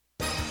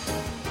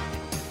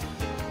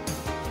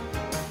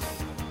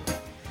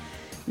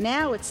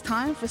Now it's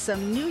time for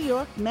some New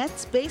York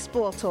Mets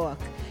baseball talk.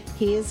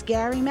 Here's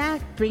Gary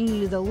Mack bringing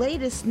you the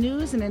latest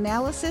news and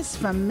analysis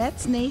from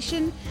Mets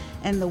Nation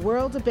and the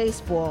world of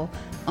baseball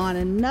on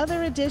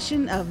another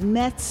edition of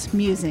Mets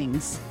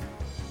Musings.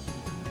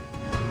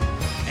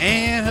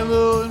 And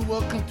hello and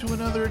welcome to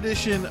another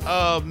edition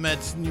of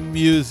Mets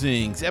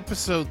Musings,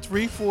 episode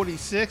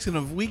 346,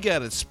 and we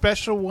got a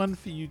special one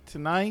for you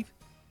tonight.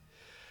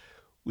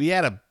 We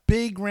had a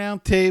big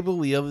round table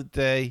the other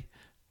day,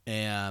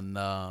 and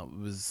it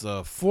was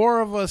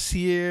four of us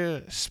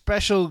here,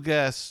 special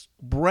guests,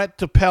 Brett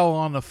Topel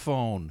on the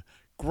phone,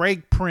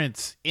 Greg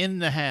Prince in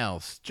the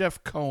house,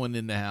 Jeff Cohen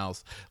in the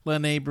house,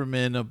 Len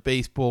Aberman of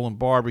Baseball and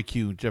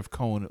Barbecue, Jeff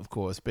Cohen, of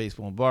course,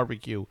 Baseball and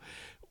Barbecue,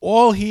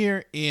 all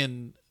here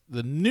in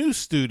the new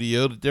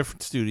studio, the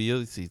different studio.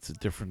 You see, it's a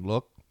different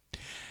look.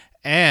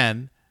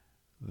 And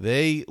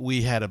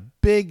we had a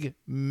big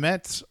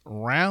Mets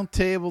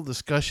roundtable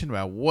discussion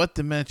about what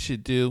the Mets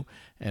should do.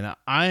 And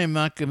I am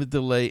not going to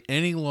delay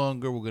any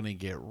longer. We're going to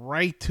get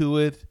right to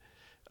it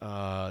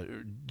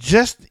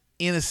just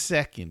in a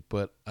second.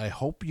 But I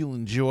hope you'll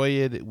enjoy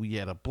it. We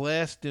had a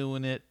blast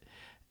doing it.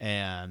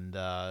 And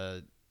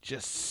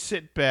just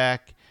sit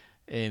back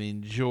and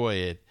enjoy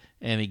it.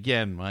 And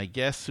again, my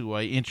guests who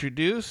I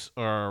introduce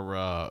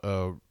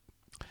are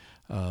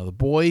the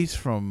boys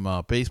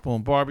from Baseball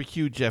and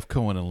Barbecue, Jeff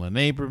Cohen and Len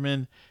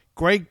Aberman,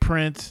 Greg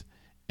Prince,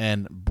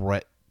 and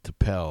Brett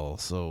Topel.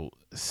 So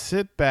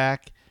sit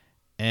back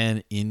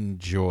and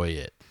enjoy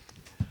it.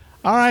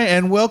 All right,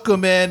 and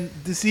welcome. And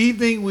this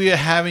evening we are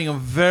having a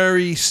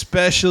very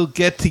special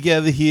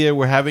get-together here.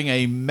 We're having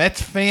a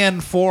Mets fan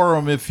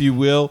forum, if you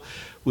will,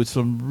 with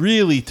some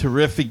really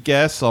terrific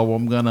guests. So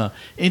I'm going to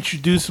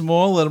introduce them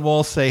all, let them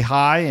all say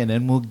hi, and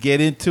then we'll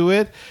get into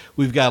it.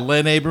 We've got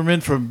Len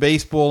Aberman from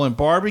Baseball and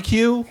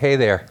Barbecue. Hey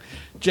there.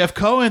 Jeff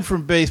Cohen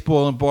from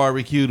Baseball and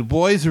Barbecue. The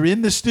boys are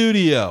in the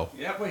studio.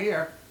 Yep, we're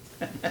here.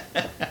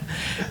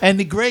 And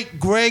the great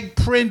Greg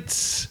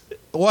Prince,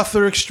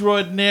 author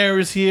extraordinaire,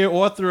 is here,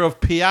 author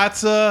of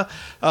Piazza,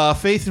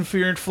 Faith and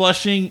Fear in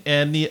Flushing,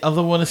 and the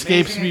other one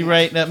escapes me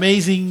right now,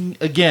 Amazing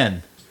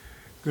Again.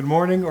 Good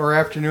morning or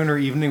afternoon or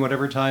evening,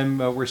 whatever time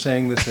we're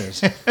saying this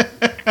is.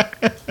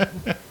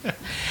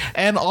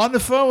 And on the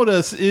phone with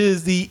us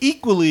is the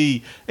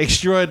equally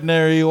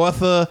extraordinary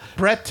author,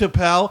 Brett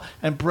Topel.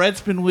 And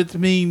Brett's been with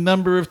me a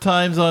number of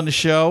times on the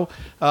show.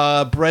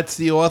 Brett's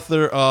the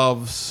author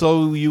of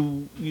So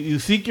You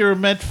Think You're a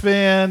Met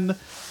Fan,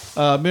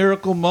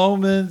 Miracle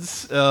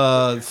Moments,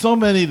 so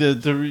many.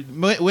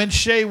 When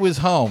Shea Was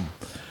Home.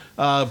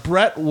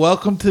 Brett,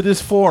 welcome to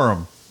this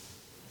forum.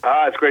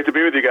 It's great to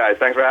be with you guys.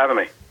 Thanks for having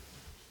me.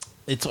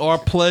 It's our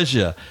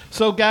pleasure.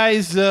 So,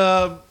 guys,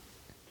 we're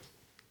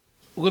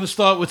going to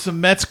start with some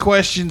Mets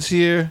questions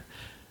here.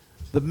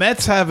 The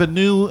Mets have a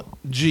new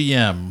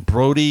GM,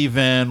 Brodie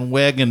Van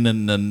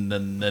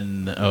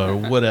Wagenen, or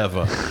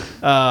whatever.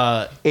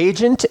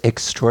 Agent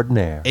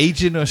extraordinaire.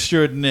 Agent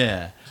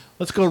extraordinaire.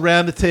 Let's go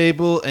around the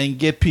table and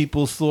get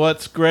people's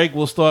thoughts. Greg,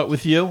 we'll start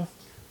with you.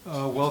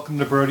 Welcome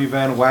to Brodie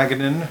Van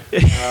Wagenen.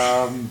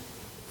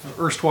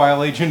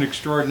 Erstwhile agent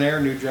extraordinaire,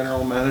 new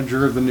general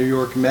manager of the New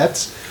York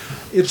Mets.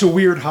 It's a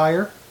weird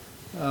hire.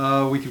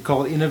 We could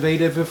call it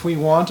innovative if we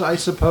want, I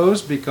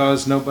suppose,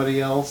 because nobody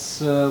else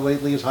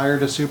lately has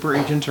hired a super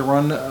agent to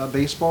run a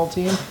baseball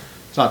team.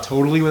 It's not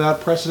totally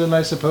without precedent,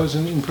 I suppose,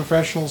 in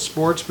professional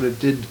sports, but it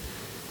did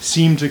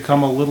seem to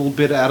come a little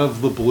bit out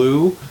of the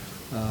blue,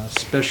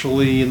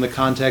 especially in the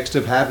context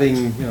of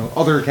having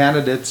other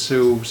candidates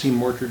who seem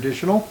more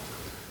traditional.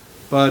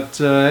 But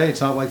hey, it's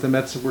not like the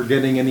Mets were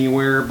getting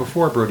anywhere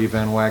before Brodie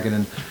Van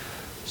Wagenen.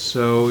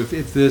 So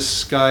if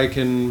this guy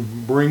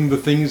can bring the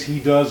things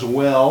he does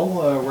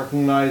well,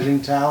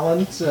 recognizing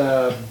talent,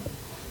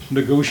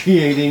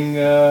 negotiating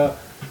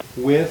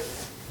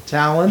with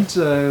talent,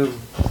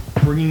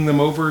 bringing them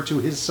over to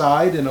his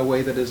side in a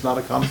way that is not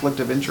a conflict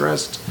of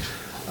interest,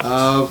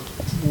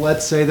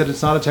 let's say that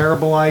it's not a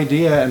terrible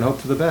idea and hope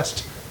for the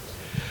best.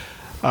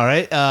 All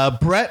right.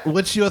 Brett,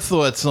 what's your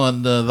thoughts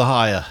on the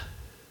hire?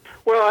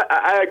 Well,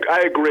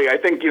 I agree. I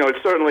think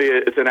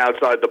it's an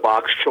outside the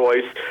box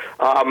choice,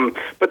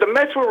 but the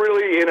Mets were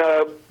really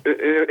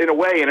in a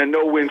way in a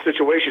no-win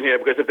situation here,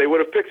 because if they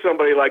would have picked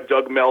somebody like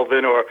Doug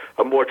Melvin or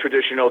a more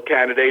traditional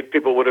candidate,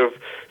 people would have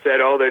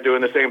said, "Oh, they're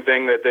doing the same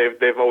thing that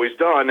they've always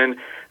done." And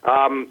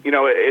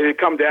it had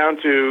come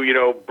down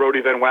to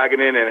Brodie Van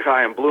Wagenen and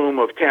Chaim Bloom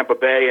of Tampa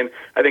Bay, and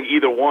I think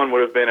either one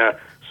would have been a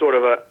sort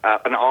of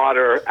an odd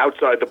or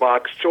outside the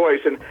box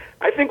choice. And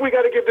I think we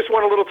got to give this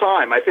one a little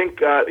time. I think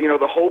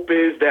the hope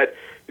is that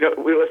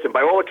listen,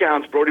 by all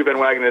accounts, Brodie Van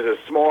Wagenen is a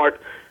smart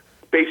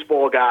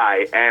baseball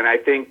guy, and I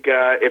think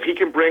if he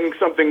can bring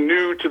something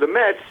new to the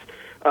Mets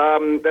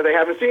that they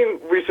haven't seen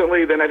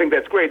recently, then I think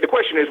that's great. The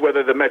question is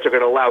whether the Mets are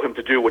going to allow him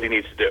to do what he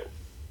needs to do.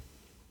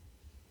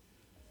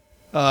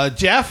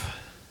 Jeff?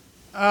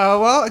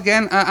 Well,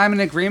 again, I'm in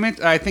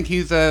agreement. I think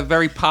he's a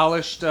very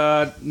polished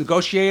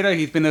negotiator.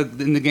 He's been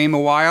in the game a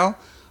while.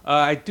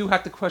 I do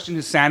have to question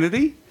his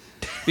sanity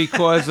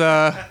because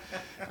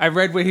I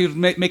read where he was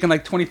making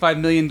like $25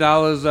 million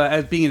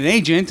as being an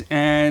agent,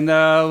 and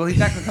he's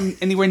not going to come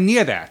anywhere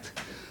near that.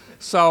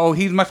 So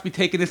he must be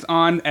taking this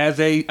on as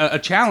a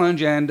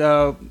challenge, and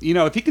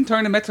if he can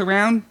turn the Mets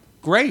around,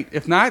 great.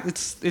 If not,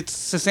 it's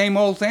the same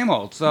old, same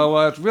old. So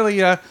it's really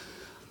a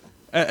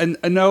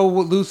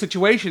no-lose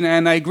situation,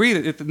 and I agree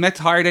that if the Mets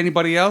hired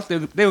anybody else, they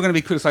were going to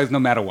be criticized no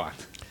matter what.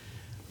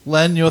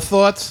 Len, your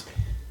thoughts?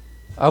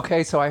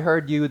 Okay, so I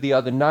heard you the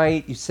other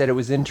night. You said it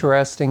was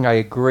interesting. I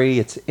agree.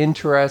 It's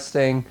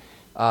interesting.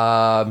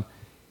 I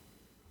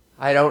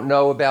don't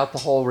know about the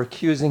whole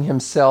recusing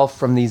himself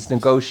from these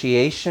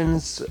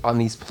negotiations on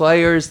these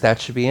players.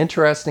 That should be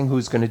interesting.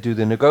 Who's going to do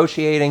the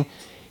negotiating?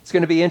 It's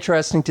going to be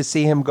interesting to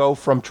see him go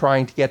from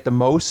trying to get the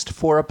most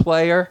for a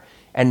player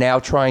and now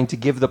trying to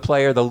give the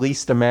player the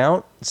least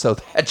amount. So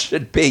that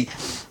should be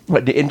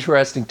an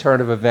interesting turn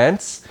of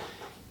events.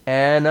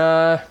 And,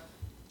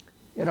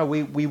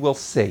 we will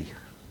see.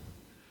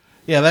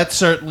 Yeah,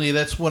 that's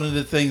one of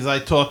the things I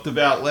talked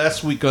about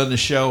last week on the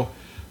show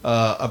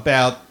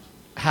about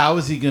how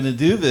is he going to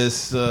do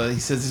this. He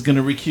says he's going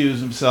to recuse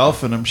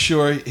himself, and I'm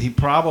sure he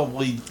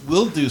probably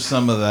will do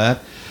some of that.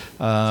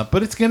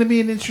 But it's going to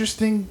be an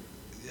interesting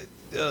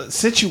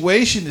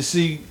situation to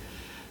see.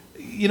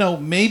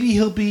 Maybe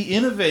he'll be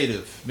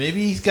innovative.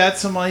 Maybe he's got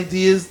some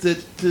ideas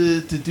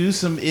to do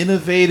some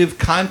innovative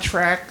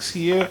contracts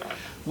here.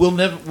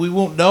 We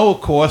won't know, of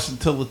course,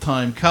 until the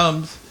time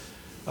comes.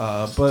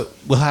 But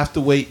we'll have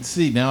to wait and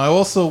see. Now,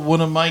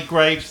 one of my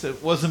gripes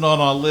that wasn't on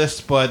our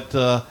list, but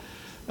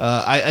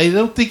I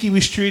don't think he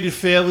was treated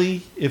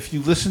fairly. If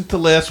you listened to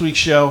last week's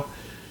show,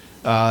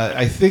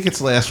 I think it's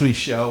last week's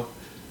show,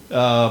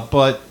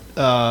 but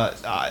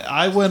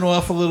I went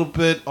off a little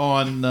bit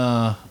on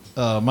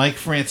Mike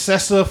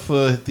Francesa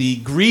for the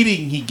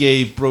greeting he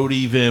gave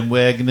Brody Van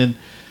Wagenen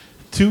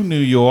to New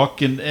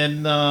York,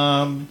 and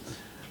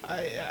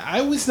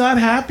I was not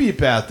happy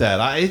about that.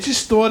 I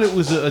just thought it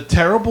was a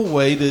terrible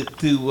way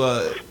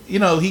to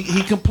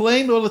he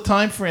complained all the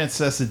time,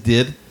 Francesa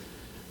did,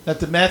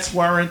 that the Mets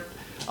weren't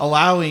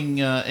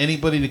allowing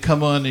anybody to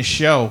come on his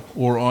show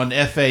or on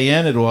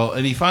FAN at all.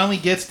 And he finally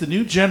gets the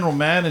new general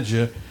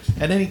manager,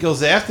 and then he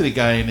goes after the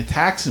guy and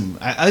attacks him.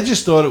 I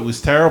just thought it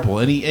was terrible.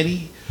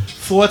 Any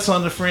thoughts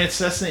on the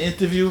Francesa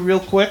interview real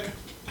quick?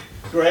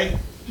 Greg?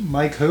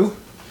 Mike who?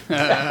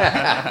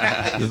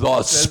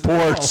 The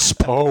sports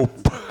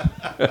pope.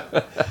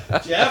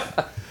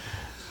 Jeff?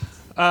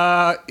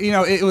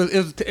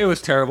 It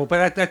was terrible,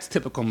 but that's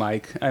typical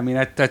Mike. I mean,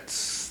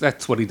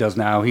 that's what he does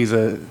now. He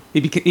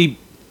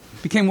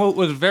became what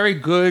was a very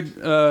good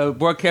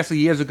broadcaster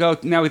years ago.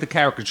 Now he's a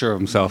caricature of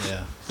himself.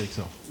 Yeah, I think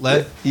so.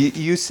 Led?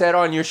 You said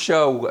on your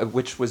show,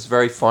 which was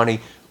very funny,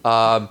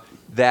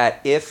 that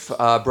if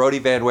Brody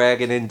Van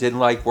Wagenen didn't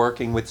like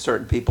working with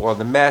certain people on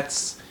the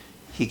Mets,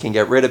 he can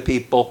get rid of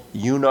people.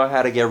 You know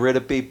how to get rid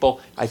of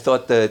people. I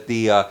thought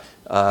the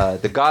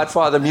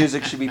Godfather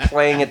music should be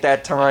playing at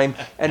that time,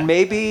 and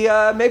maybe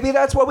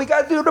that's what we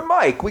got to do to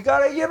Mike. We got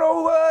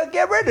to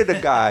get rid of the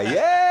guy.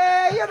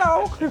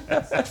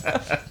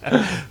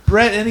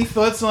 Brett, any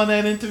thoughts on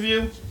that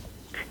interview?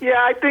 Yeah,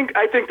 I think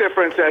that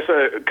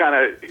Francesa kind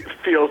of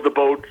feels the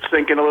boat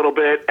sinking a little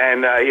bit,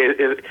 and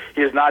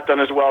he has not done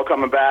as well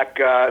coming back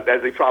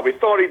as he probably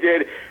thought he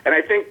did. And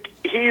I think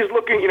he's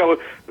looking.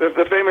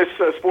 The famous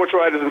sports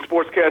writers and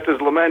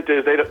sportscasters lament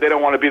is they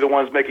don't want to be the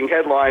ones making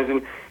headlines,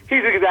 and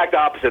he's the exact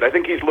opposite. I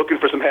think he's looking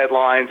for some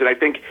headlines, and I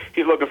think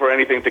he's looking for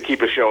anything to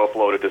keep his show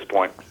afloat at this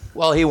point.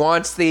 Well, he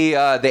wants the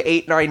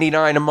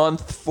 $8.99 a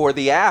month for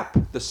the app,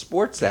 the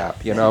sports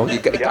app. You got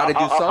to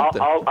do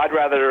something. I'd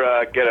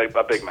rather get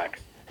a Big Mac.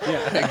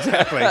 Yeah,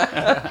 exactly.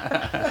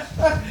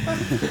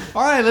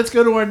 All right, let's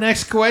go to our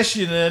next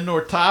question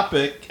or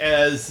topic,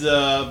 as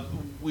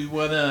we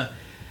want to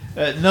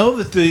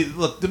know that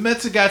the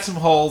Mets have got some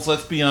holes.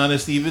 Let's be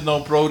honest. Even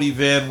though Brody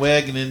Van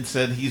Wagenen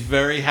said he's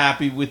very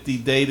happy with the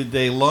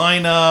day-to-day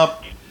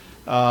lineup,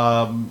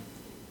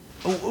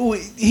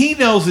 he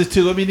knows it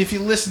too. I mean, if you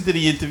listen to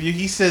the interview,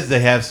 he says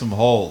they have some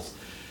holes.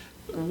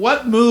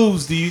 What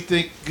moves do you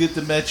think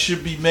the Mets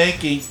should be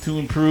making to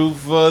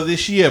improve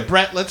this year?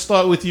 Brett, let's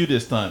start with you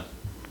this time.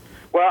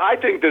 Well, I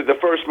think that the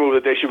first move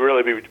that they should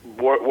really be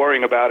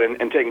worrying about and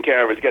taking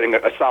care of is getting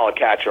a solid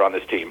catcher on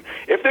this team.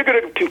 If they're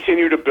going to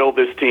continue to build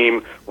this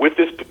team with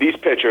these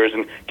pitchers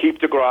and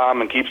keep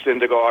DeGrom and keep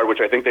Syndergaard, which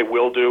I think they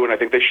will do and I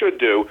think they should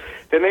do,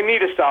 then they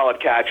need a solid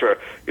catcher.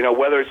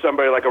 Whether it's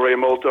somebody like a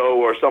Realmuto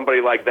or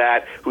somebody like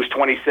that who's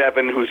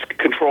 27, who's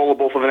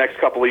controllable for the next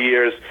couple of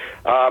years.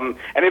 And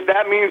if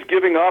that means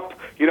giving up,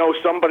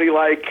 somebody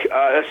like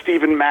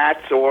Steven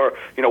Matz or,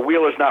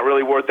 Wheeler's not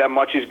really worth that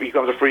much. He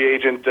becomes a free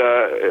agent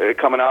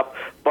coming up.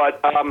 But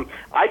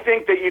I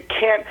think that you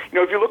can't,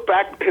 if you look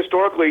back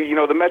historically,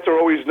 the Mets are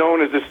always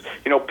known as this,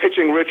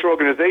 pitching-rich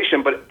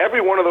organization, but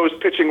every one of those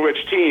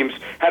pitching-rich teams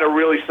had a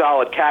really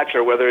solid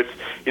catcher, whether it's,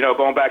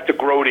 going back to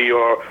Grody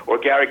or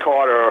Gary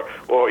Carter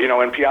or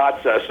and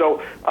Piazza.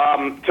 So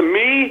to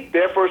me,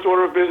 their first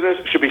order of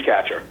business should be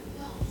catcher.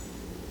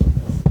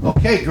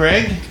 Okay,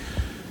 Greg.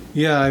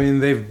 Yeah, I mean,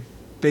 they've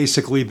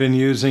basically been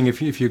using,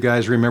 if you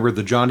guys remember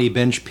the Johnny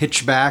Bench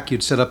pitchback,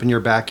 you'd set up in your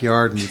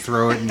backyard and you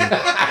throw it and you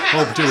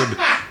hoped it would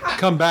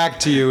come back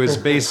to you, is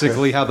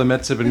basically how the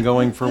Mets have been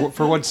going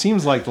for what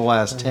seems like the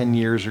last 10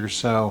 years or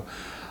so.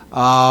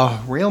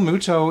 Real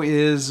Muto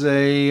is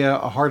a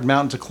hard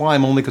mountain to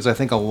climb, only because I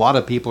think a lot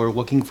of people are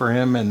looking for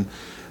him, and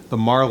the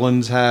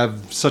Marlins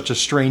have such a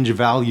strange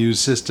value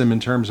system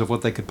in terms of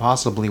what they could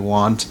possibly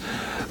want.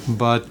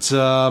 But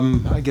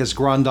I guess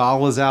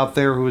Grandal is out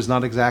there, who is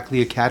not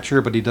exactly a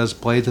catcher, but he does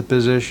play the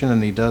position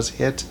and he does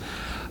hit.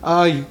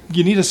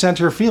 You need a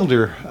center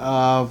fielder.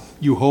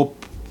 You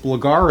hope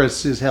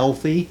Lagares is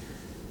healthy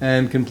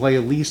and can play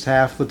at least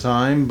half the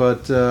time,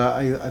 but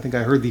I think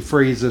I heard the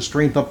phrase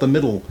strength up the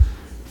middle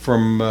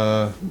from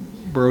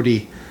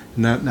Brody,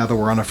 now that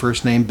we're on a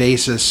first-name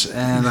basis,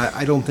 and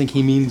I don't think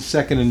he means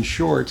second and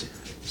short.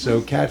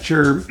 So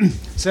catcher,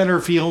 center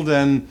field,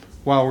 and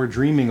while we're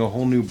dreaming, a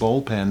whole new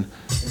bullpen,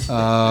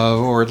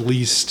 or at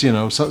least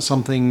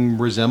something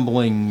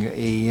resembling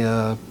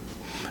an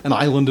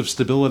island of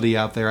stability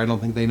out there. I don't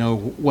think they know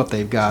what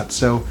they've got.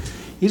 So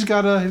he's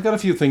got a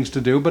few things to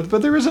do, but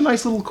there is a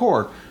nice little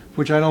core,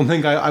 which I don't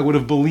think I would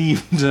have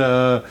believed.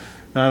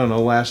 I don't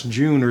know, last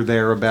June or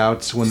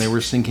thereabouts, when they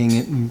were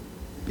sinking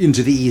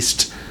into the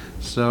East.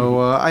 So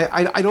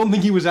I don't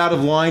think he was out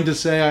of line to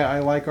say I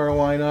like our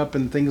lineup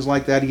and things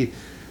like that.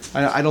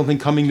 I don't think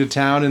coming to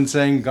town and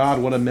saying,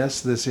 God, what a mess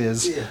this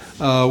is,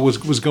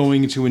 was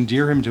going to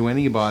endear him to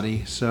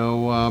anybody.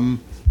 So,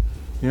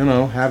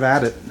 have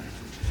at it.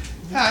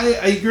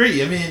 I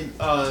agree. I mean,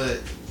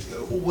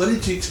 what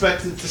did you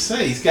expect him to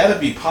say? He's got to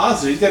be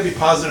positive. He's got to be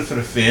positive for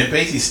the fan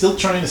base. He's still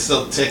trying to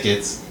sell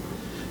tickets,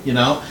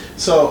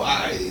 So,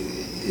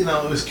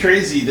 it was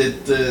crazy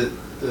that,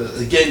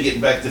 again,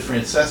 getting back to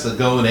Francesa,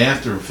 going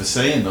after him for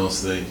saying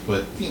those things.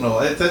 But,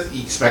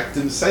 you expect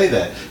him to say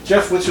that.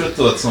 Jeff, what's your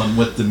thoughts on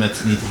what the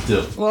Mets need to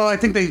do? Well, I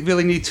think they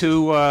really need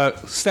to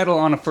settle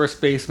on a first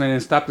baseman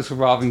and stop this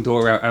revolving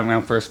door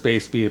around first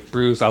base, be it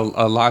Bruce,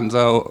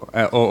 Alonso,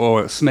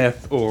 or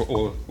Smith,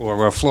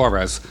 or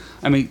Flores.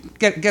 I mean,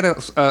 get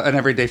an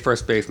everyday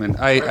first baseman.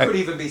 It could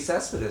even be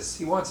Cespedes.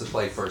 He wants to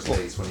play first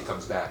base when he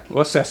comes back.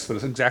 Well,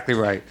 Cespedes, exactly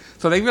right.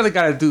 So they really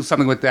got to do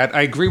something with that.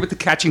 I agree with the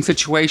catching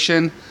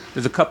situation.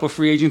 There's a couple of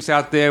free agents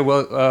out there.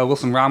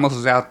 Wilson Ramos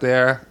is out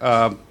there.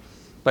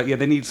 But, yeah,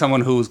 they need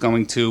someone who's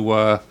going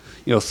to,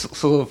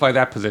 solidify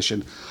that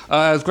position.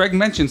 As Greg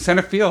mentioned,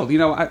 center field.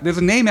 There's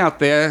a name out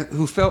there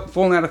who's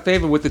fallen out of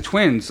favor with the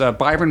Twins,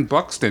 Byron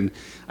Buxton.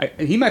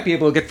 He might be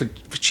able to get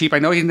for cheap. I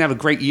know he didn't have a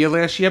great year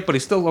last year, but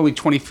he's still only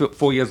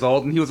 24 years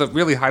old, and he was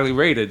really highly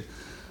rated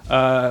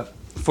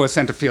for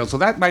center field. So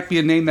that might be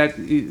a name that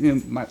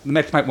the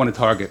Mets might want to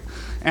target.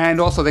 And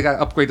also, they got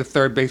to upgrade the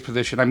third base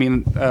position. I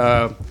mean,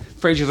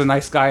 Frazier's a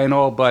nice guy and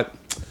all, but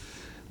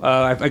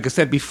like I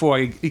said before,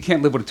 he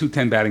can't live with a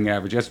 .210 batting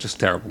average. That's just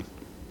terrible.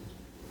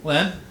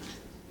 Len?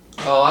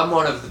 Well, I'm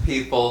one of the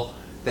people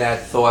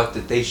that thought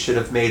that they should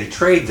have made a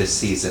trade this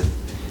season,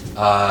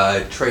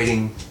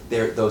 trading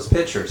those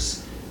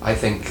pitchers. I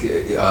think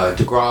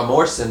DeGrom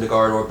or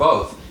Syndergaard or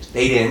both.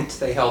 They didn't.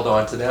 They held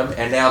on to them,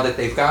 and now that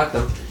they've got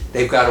them,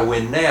 they've got to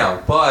win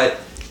now.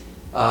 But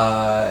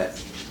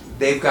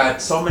they've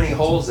got so many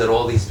holes at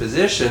all these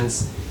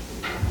positions,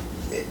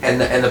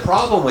 and the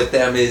problem with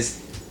them is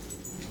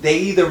they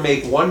either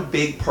make one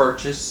big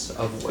purchase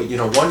of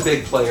one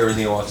big player in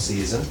the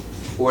offseason,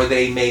 or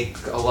they make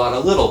a lot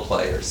of little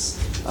players.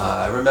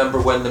 I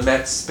remember when the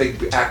Mets'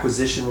 big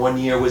acquisition one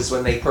year was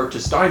when they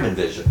purchased Diamond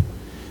Vision.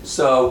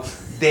 So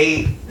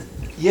they,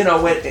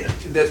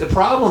 the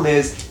problem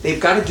is they've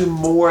got to do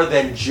more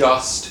than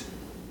just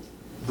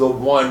the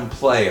one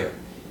player.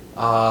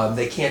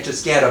 They can't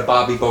just get a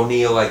Bobby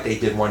Bonilla like they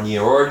did one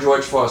year, or a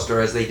George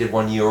Foster as they did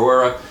one year,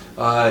 or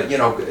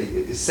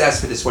a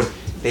Cespedes one.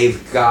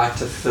 They've got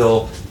to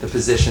fill the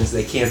positions.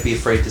 They can't be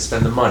afraid to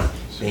spend the money.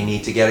 They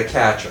need to get a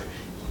catcher.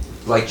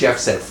 Like Jeff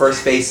said,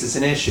 first base is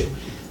an issue.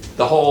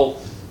 The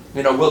whole,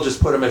 we'll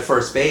just put him at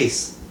first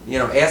base.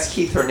 Ask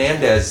Keith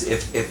Hernandez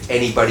if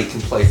anybody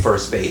can play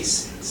first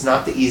base. It's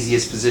not the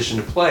easiest position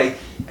to play,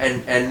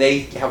 and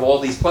they have all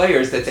these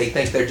players that they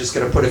think they're just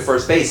going to put at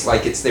first base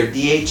like it's their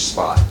DH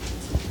spot.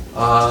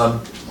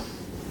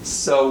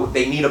 So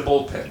they need a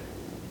bullpen.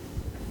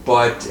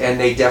 And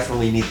they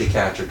definitely need the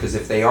catcher, because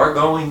if they are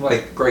going,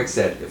 like Greg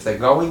said, if they're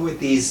going with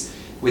these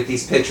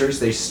pitchers,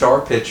 they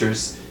star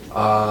pitchers,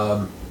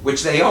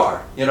 which they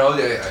are.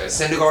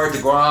 Syndergaard,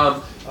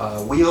 DeGrom,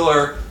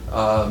 Wheeler,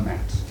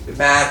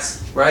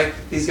 Matz, right?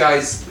 These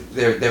guys,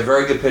 they're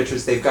very good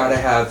pitchers. They've got to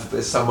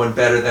have someone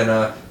better than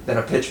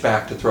a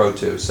pitchback to throw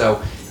to.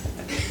 So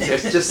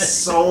there's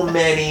just so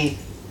many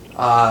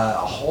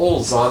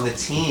holes on the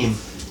team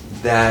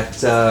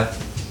that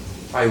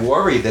I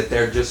worry that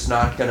they're just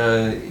not going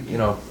to,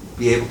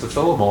 be able to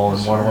fill them all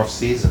in one off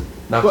season.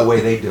 Not the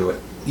way they do it.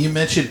 You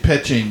mentioned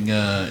pitching.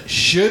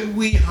 Should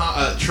we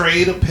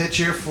trade a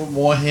pitcher for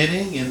more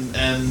hitting?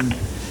 And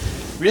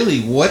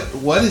really,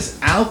 what is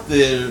out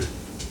there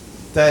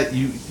that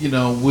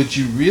would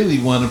you really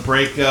want to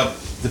break up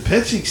the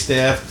pitching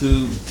staff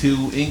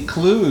to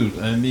include?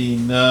 I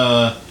mean,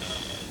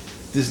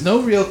 there's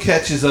no real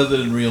catches other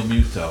than Real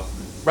Muto.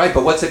 Right,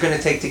 but what's it going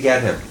to take to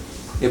get him?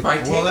 It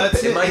might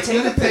take, it might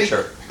take a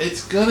pitcher.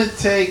 It's going to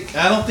take...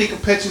 I don't think a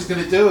pitcher's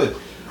going to do it.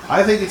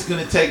 I think it's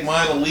going to take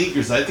minor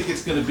leaguers. I think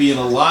it's going to be an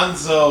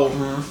Alonso,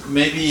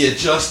 maybe a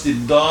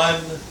Justin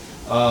Dunn,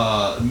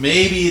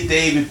 maybe a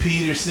David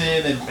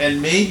Peterson,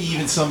 and maybe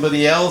even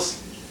somebody else.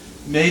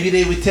 Maybe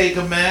they would take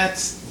a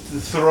Matz to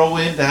throw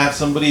in to have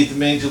somebody at the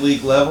major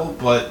league level,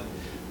 but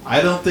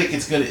I don't think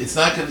it's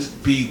not going to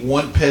be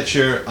one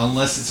pitcher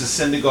unless it's a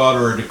Syndergaard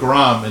or a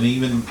DeGrom, and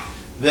even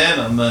then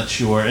I'm not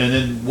sure. And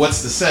then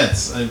what's the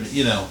sense?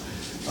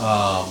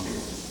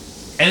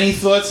 Any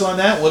thoughts on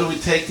that? What do we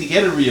take to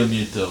get a Real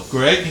Muto?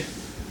 Greg?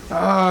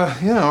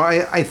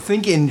 I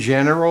think in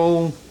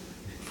general,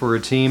 for a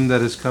team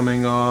that is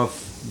coming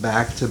off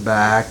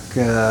back-to-back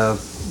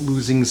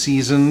losing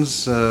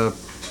seasons, you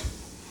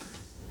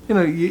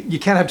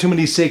can't have too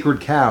many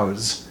sacred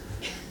cows.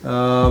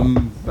 I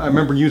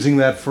remember using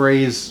that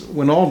phrase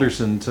when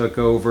Alderson took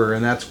over,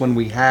 and that's when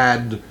we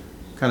had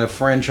kind of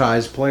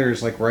franchise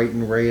players like Wright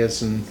and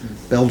Reyes and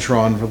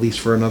Beltran, at least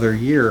for another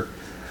year.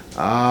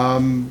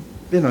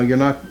 You're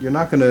not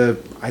going to.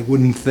 I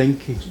wouldn't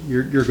think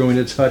you're going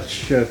to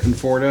touch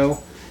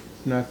Conforto.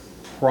 Not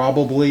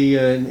probably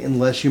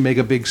unless you make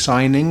a big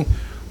signing.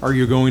 Are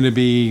you going to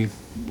be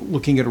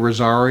looking at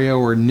Rosario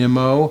or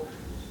Nimmo?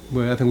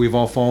 I think we've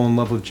all fallen in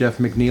love with Jeff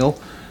McNeil,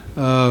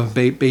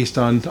 based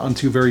on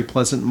two very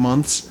pleasant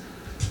months.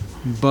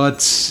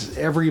 But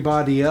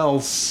everybody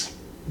else,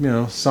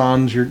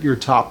 sans your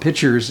top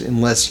pitchers,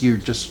 unless you're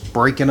just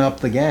breaking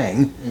up the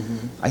gang,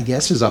 I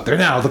guess is up there.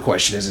 Now the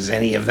question is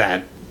any of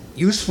that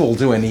useful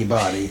to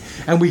anybody?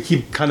 And we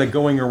keep kind of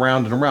going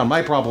around and around.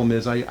 My problem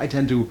is I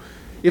tend to,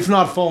 if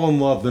not fall in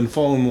love, then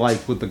fall in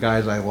like with the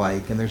guys I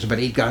like. And there's about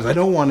 8 guys I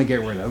don't want to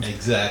get rid of.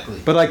 Exactly.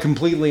 But I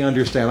completely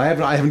understand.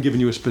 I haven't given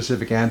you a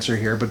specific answer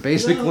here, but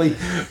basically,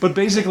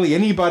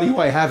 anybody who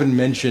I haven't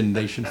mentioned,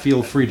 they should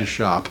feel free to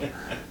shop.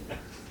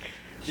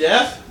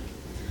 Jeff?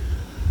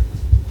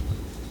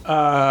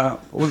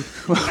 What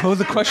was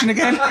the question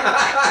again?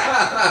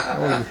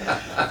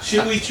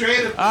 Should we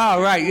trade him?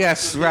 Oh, right.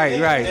 Yes. Right.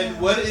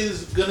 And what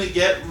is going to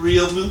get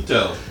Real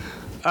Muto?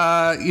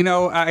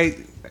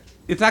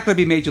 It's not going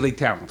to be major league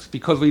talent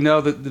because we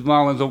know that the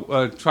Marlins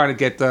are trying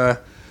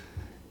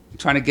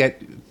to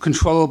get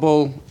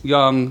controllable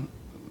young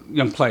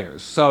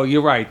players. So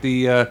you're right.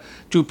 The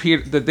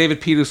David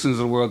Petersons of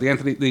the world,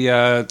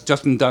 the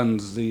Justin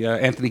Dunns, the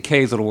Anthony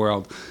Kays of the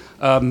world.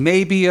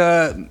 Maybe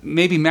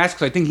Max,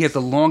 because I think he has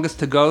the longest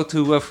to go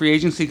to free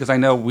agency. Because I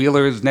know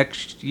Wheeler is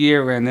next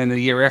year, and then the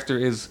year after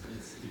is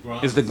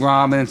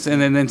DeGrom, and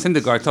then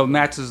Syndergaard. So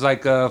Max is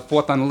like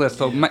fourth on the list.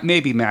 So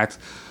maybe Max.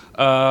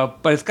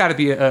 But it's got to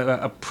be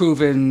a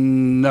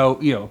proven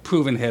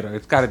proven hitter.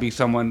 It's got to be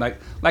someone like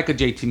a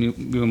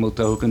JT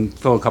Realmuto who can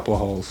fill a couple of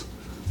holes.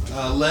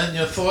 Len,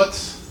 your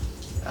thoughts?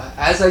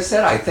 As I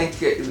said, I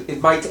think it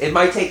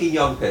might take a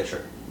young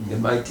pitcher. It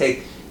might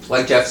take,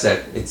 like Jeff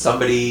said, it's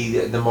somebody.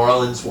 The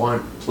Marlins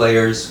want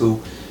players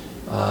who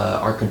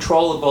are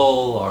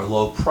controllable, are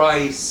low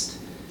priced.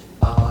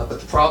 But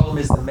the problem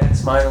is the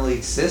Mets minor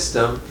league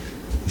system,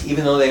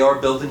 even though they are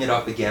building it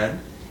up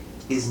again,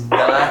 is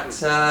not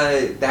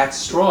that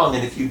strong.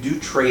 And if you do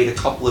trade a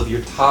couple of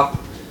your top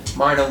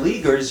minor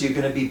leaguers, you're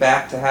going to be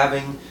back to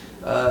having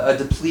a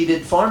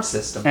depleted farm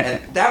system.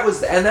 And that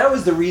was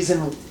the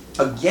reason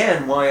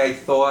again why I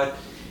thought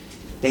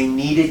they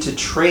needed to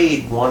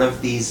trade one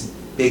of these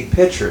big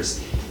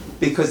pitchers,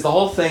 because the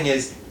whole thing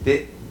is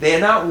that they're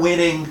not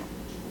winning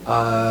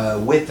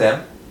with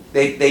them.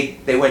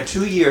 They went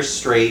 2 years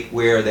straight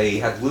where they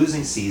had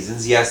losing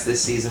seasons. Yes,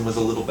 this season was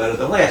a little better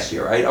than last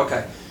year, right?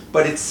 Okay.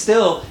 But it's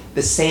still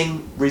the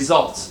same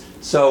results.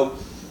 So,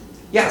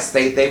 yes,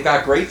 they've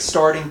got great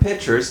starting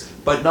pitchers,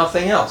 but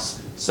nothing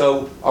else.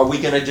 So, are we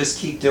going to just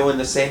keep doing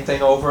the same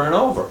thing over and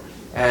over?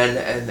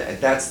 And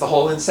that's the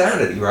whole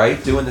insanity,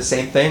 right? Doing the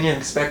same thing and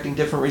expecting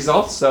different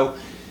results. So,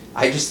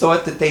 I just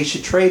thought that they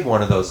should trade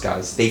one of those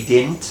guys. They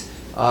didn't.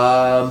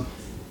 But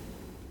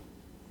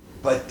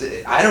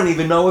I don't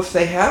even know if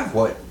they have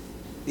what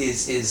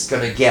is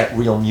going to get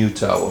Real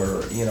Muto,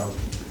 or,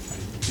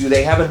 do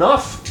they have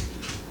enough?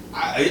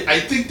 I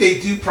think they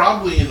do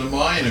probably in the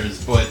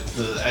minors, but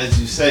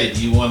as you say,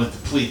 do you want to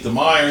deplete the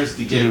minors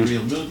to get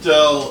Real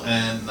Muto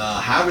and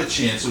have a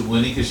chance of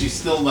winning, because she's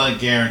still not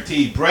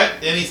guaranteed?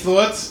 Brett, any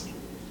thoughts?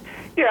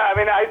 Yeah, I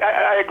mean,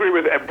 I agree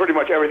with pretty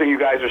much everything you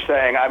guys are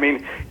saying. I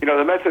mean,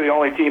 the Mets are the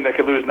only team that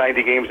could lose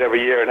 90 games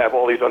every year and have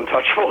all these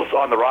untouchables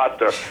on the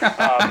roster.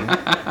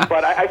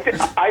 But I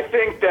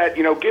think that,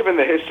 given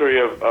the history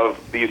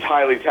of these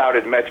highly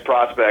touted Mets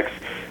prospects,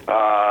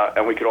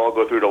 and we could all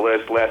go through the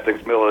list: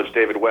 Lastings Milledge,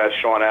 David West,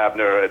 Sean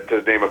Abner,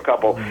 to name a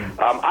couple.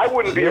 I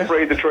wouldn't be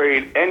afraid to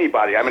trade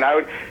anybody. I mean, I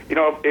would,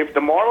 if the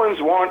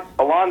Marlins want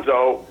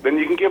Alonso, then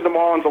you can give the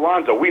Marlins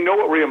Alonso. We know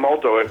what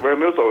Realmuto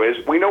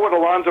is. We know what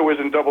Alonso is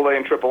in Double-A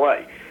and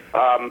Triple-A.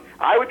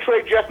 I would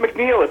trade Jeff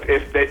McNeil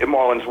if the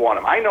Marlins want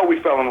him. I know we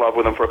fell in love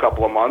with him for a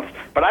couple of months,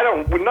 but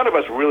none of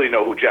us really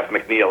know who Jeff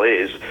McNeil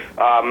is.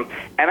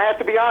 And I have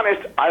to be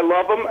honest, I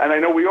love him, and I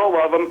know we all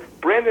love him.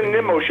 Brandon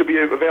Nimmo should be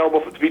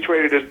available to be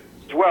traded as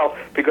well,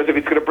 because if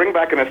he's going to bring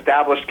back an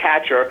established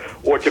catcher,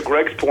 or to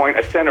Greg's point,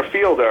 a center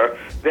fielder,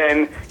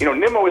 then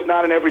Nimmo is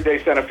not an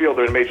everyday center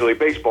fielder in Major League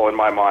Baseball in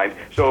my mind.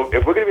 So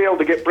if we're going to be able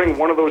to bring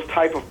one of those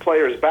type of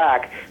players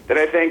back, then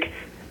I think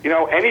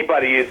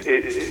anybody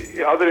is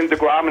other than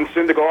DeGrom and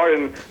Syndergaard,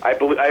 and I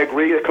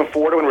agree that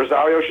Conforto and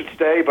Rosario should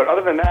stay. But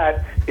other than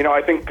that,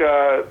 I think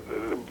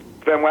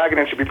Van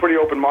Wagenen should be pretty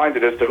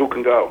open-minded as to who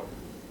can go.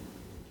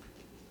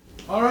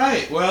 All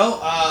right. Well,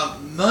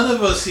 none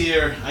of us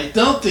here, I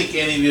don't think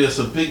any of us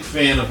are a big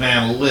fan of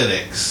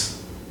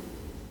analytics.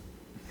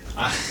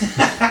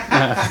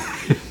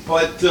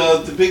 But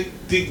the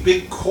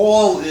big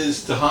call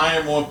is to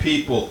hire more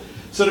people.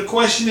 So the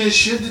question is,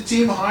 should the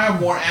team hire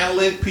more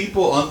analytic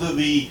people under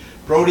the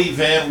Brodie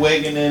Van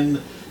Wagenen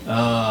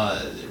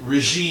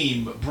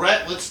regime?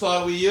 Brett, let's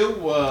start with you.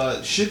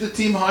 Should the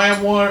team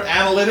hire more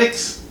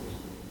analytics?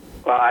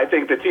 I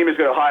think the team is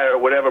going to hire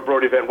whatever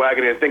Brodie Van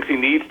Wagenen thinks he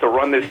needs to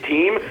run this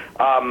team.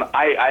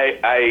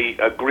 I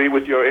agree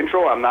with your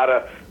intro. I'm not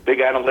a big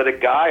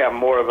analytic guy. I'm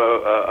more of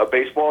a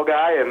baseball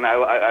guy, and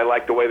I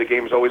like the way the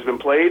game's always been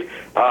played.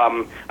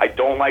 I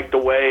don't like the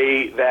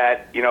way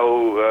that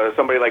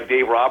somebody like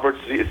Dave Roberts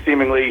is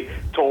seemingly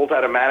told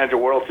how to manage a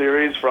World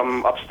Series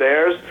from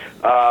upstairs.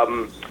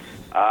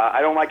 I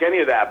don't like any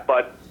of that,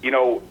 but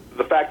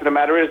the fact of the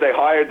matter is they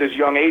hired this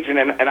young agent,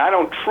 and I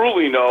don't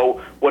truly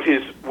know what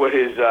his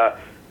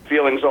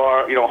feelings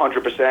are.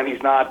 100%.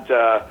 He's not.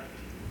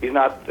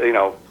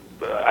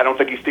 I don't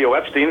think he's Theo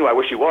Epstein, who I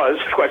wish he was,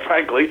 quite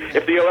frankly.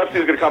 If Theo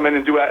Epstein is going to come in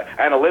and do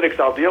analytics,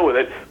 I'll deal with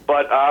it.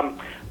 But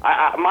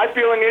my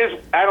feeling is,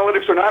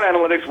 analytics or not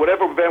analytics,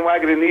 whatever Van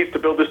Wagenen needs to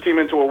build this team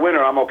into a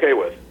winner, I'm okay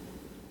with.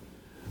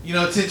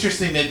 It's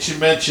interesting that you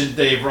mentioned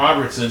Dave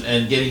Roberts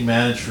and getting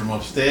managed from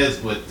upstairs,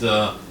 but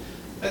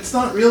that's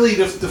not really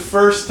the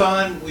first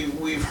time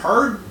we've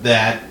heard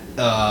that.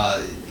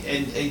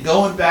 And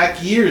going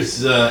back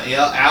years,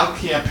 Al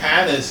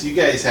Campanis, you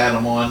guys had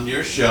him on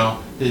your show,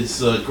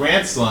 his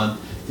grandson.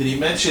 Did he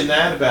mention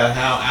that about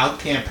how Al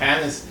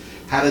Campanis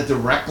had a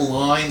direct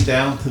line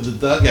down to the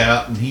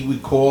dugout, and he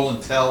would call and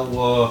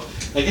tell,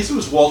 I guess it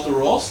was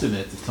Walter Alston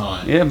at the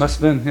time. Yeah, it must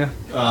have been, yeah.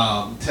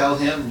 Tell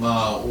him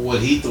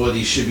what he thought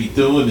he should be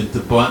doing and to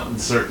bunt in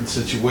certain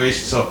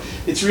situations. So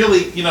it's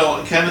really,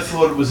 I kind of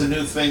thought it was a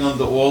new thing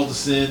under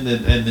Alderson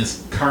and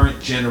this current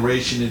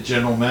generation of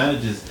general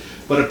managers.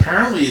 But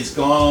apparently it's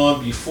gone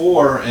on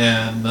before,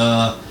 and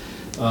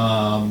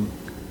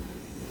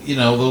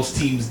those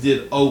teams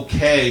did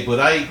okay. But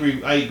I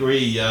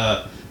agree.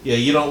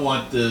 You don't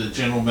want the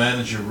general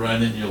manager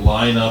running your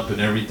lineup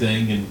and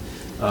everything, and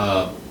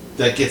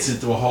that gets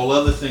into a whole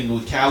other thing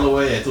with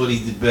Callaway. I thought he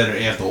did better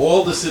after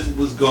Alderson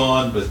was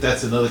gone, but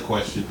that's another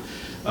question.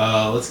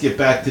 Let's get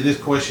back to this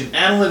question.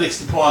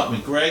 Analytics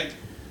department, Greg.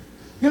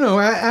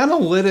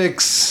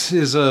 Analytics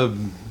is a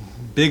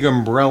big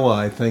umbrella,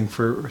 I think,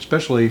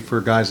 especially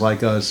for guys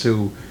like us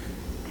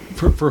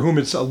for whom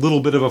it's a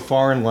little bit of a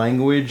foreign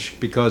language,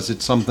 because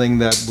it's something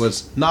that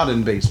was not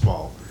in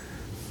baseball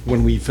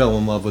when we fell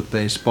in love with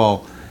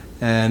baseball,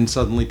 and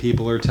suddenly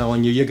people are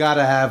telling you got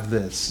to have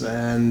this,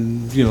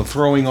 and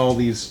throwing all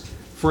these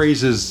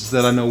phrases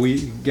that I know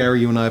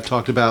Gary, you and I have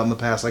talked about in the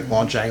past, like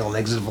launch angle and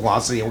exit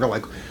velocity, and we're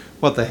like,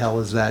 what the hell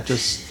is that?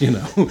 Just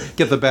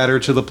get the batter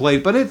to the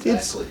plate. But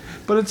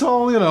it's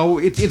all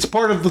it's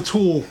part of the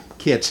tool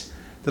kit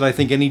that I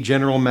think any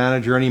general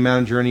manager,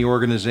 any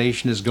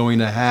organization is going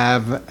to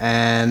have.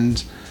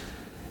 And,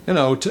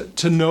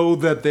 to know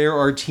that there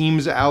are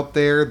teams out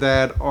there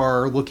that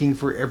are looking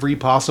for every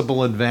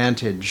possible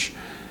advantage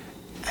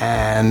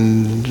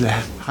and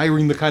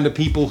hiring the kind of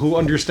people who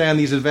understand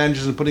these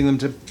advantages and putting them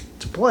to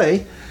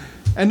play,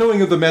 and knowing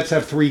that the Mets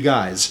have three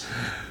guys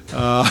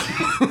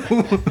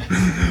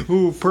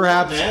who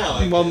perhaps,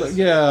 I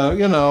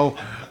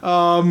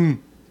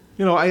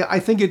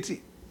think it's,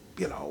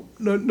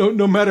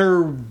 no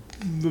matter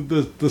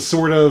the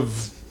sort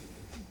of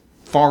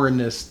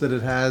foreignness that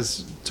it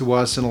has to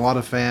us and a lot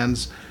of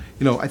fans,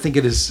 I think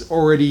it is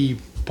already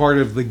part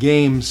of the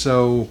game.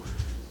 So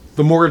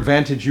the more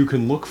advantage you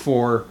can look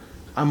for,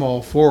 I'm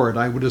all for it.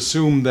 I would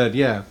assume that,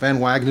 Van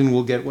Wagenen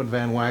will get what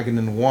Van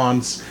Wagenen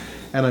wants,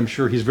 and I'm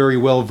sure he's very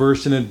well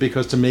versed in it,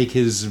 because to make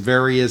his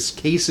various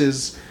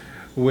cases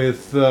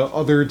with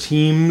other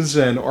teams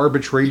and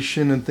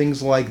arbitration and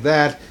things like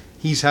that,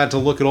 he's had to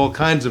look at all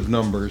kinds of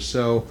numbers.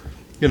 So,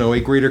 a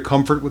greater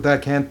comfort with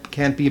that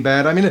can't be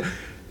bad. I mean,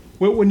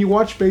 when you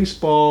watch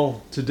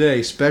baseball today,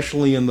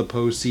 especially in the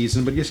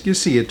postseason, but you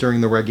see it during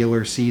the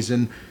regular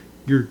season,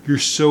 you're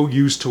so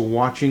used to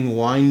watching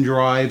line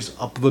drives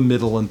up the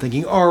middle and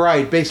thinking, all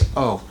right, it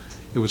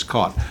was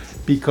caught.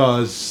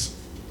 Because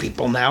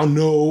people now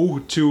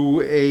know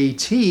to a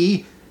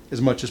T, as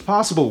much as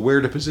possible,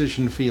 where to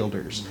position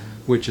fielders,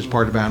 which is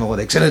part of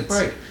analytics.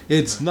 And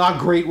it's not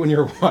great when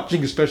you're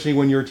watching, especially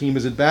when your team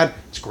isn't bad.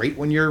 It's great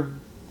when you're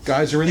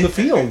guys are in the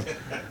field.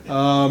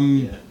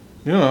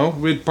 You know,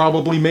 we'd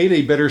probably made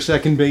a better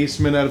second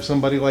baseman out of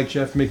somebody like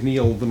Jeff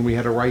McNeil than we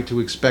had a right to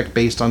expect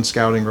based on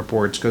scouting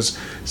reports, because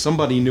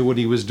somebody knew what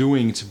he was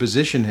doing to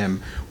position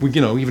him. We,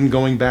 you know, even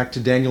going back to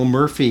Daniel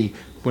Murphy,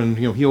 when,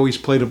 you know, he always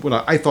played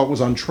what I thought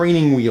was on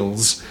training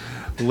wheels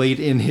late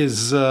in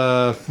his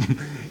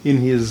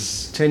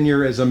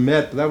tenure as a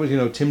Met. But that was, you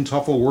know, Tim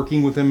Tuffle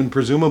working with him, and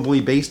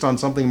presumably based on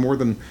something more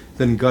than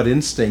gut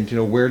instinct, you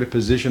know, where to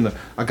position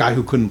a guy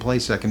who couldn't play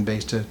second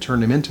base to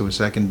turn him into a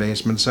second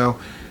baseman. So,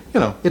 you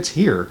know, it's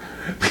here.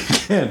 We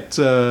can't,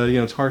 you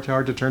know, it's hard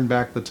to turn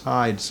back the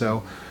tide.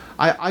 So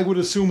I would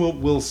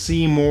assume we'll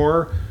see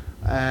more,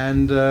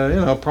 and, you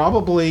know,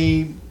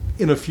 probably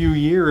in a few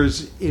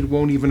years it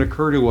won't even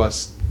occur to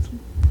us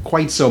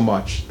quite so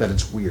much that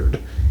it's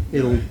weird.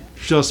 It'll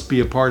just be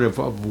a part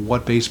of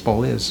what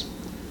baseball is.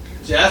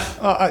 Jeff?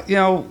 You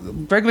know,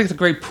 Greg makes a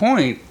great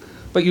point,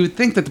 but you would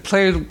think that the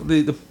players,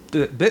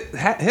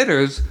 the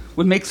hitters,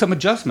 would make some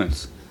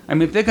adjustments. I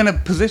mean, if they're going to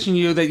position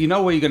you that you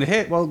know where you're going to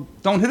hit, well,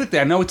 don't hit it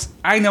there.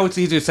 I know it's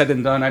easier said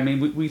than done. I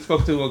mean, we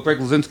spoke to Greg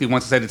Luzinski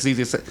once and said it's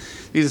easier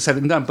said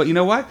than done. But you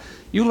know what?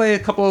 You lay a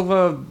couple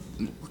of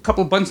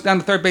bunts down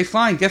the third base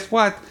line. Guess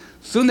what?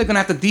 Soon they're going to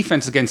have to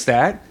defense against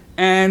that,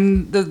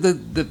 and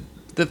the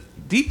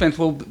defense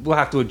will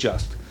have to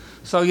adjust.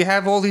 So you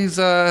have all these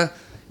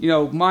you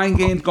know, mind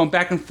games going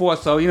back and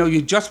forth. So, you know, you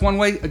adjust one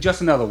way, adjust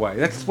another way.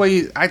 That's the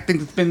way I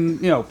think it's been,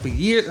 you know, for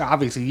years,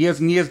 obviously, years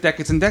and years,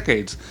 decades and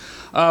decades.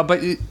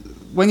 But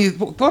when you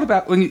thought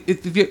about,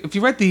 if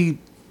you read the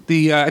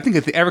I think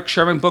it's the Eric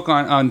Sherman book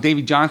on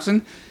Davey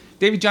Johnson,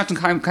 Davey Johnson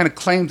kind of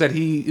claims that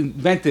he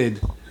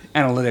invented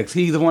analytics.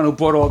 He's the one who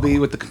brought all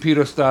with the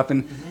computer stuff,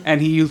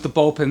 and he used the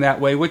bullpen that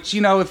way, which,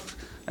 you know, if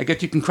I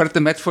guess you can credit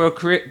the Mets for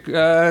creating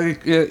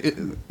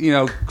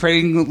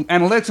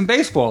analytics in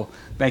baseball.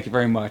 Thank you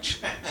very much.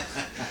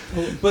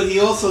 But he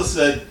also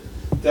said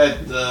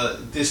that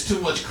there's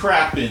too much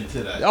crap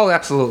into that. Oh,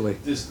 absolutely.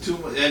 There's too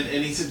much, and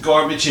he said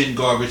garbage in,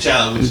 garbage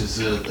out, which is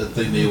a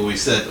thing they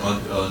always said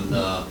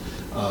on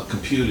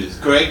computers.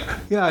 Greg?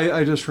 Yeah,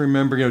 I just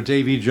remember, you know,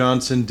 Davey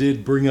Johnson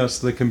did bring us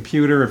the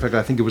computer. In fact,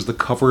 I think it was the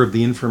cover of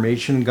the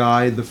information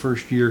guide the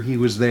first year he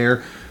was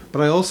there.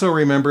 But I also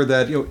remember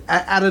that, you know,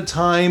 at a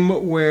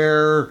time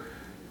where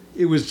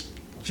it was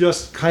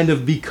just kind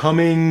of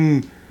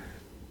becoming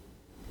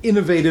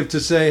innovative to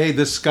say, hey,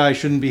 this guy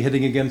shouldn't be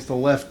hitting against a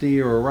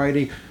lefty or a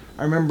righty.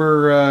 I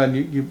remember,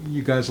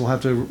 you guys will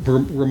have to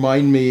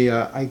remind me,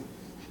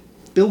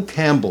 Bill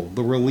Campbell,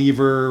 the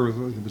reliever,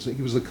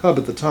 he was a Cub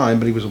at the time,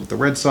 but he was with the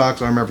Red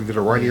Sox. I remember he did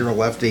a righty or a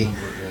lefty.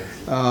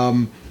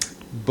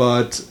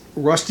 But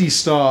Rusty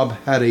Staub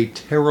had a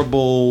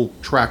terrible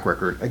track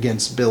record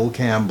against Bill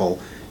Campbell.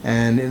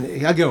 And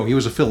he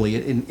was a Philly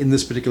in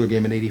this particular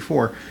game in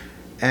 '84.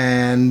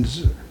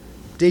 And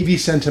Davey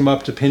sent him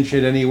up to pinch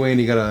hit anyway, and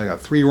he got a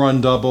 3-run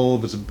double.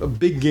 It was a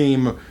big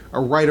game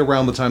right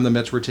around the time the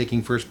Mets were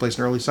taking first place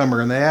in early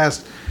summer. And they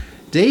asked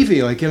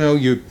Davey, like, you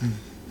know,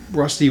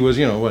 Rusty was,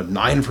 you know, what,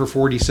 9 for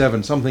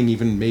 47,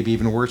 something maybe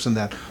even worse than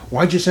that.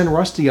 Why'd you send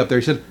Rusty up there?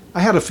 He said, I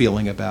had a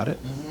feeling about it.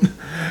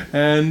 Mm-hmm.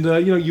 And,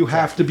 you know, you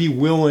have to be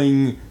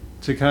willing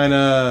to kind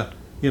of,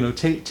 you know,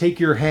 take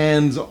your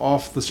hands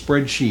off the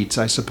spreadsheets,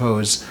 I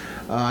suppose.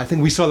 I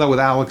think we saw that with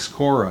Alex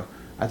Cora.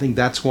 I think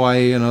that's why,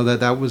 you know,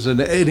 that was an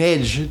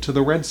edge to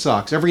the Red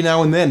Sox. Every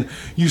now and then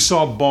you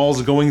saw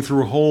balls going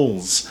through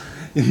holes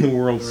in the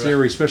World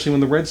Series, especially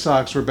when the Red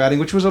Sox were batting,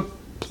 which was a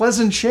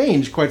pleasant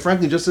change, quite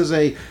frankly, just as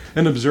an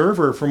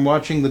observer from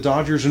watching the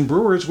Dodgers and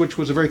Brewers, which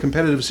was a very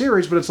competitive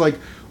series. But it's like,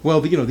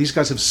 well, you know, these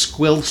guys have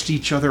squelched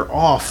each other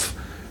off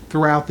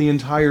throughout the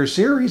entire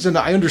series. And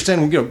I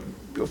understand, you know,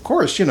 of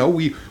course, you know,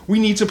 we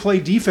need to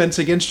play defense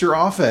against your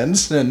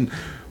offense, and,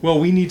 well,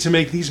 we need to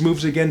make these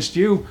moves against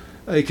you.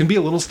 It can be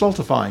a little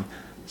stultifying.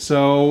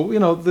 So, you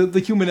know, the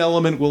human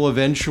element will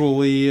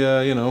eventually,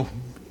 you know,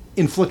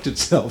 inflict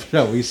itself,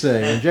 shall we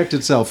say, inject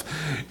itself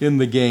in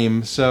the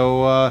game.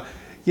 So,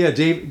 yeah,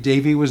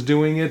 Davey was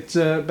doing it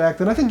back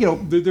then. I think, you know,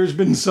 there's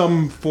been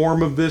some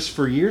form of this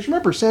for years.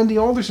 Remember, Sandy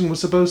Alderson was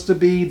supposed to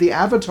be the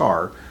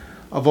avatar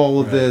of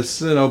all of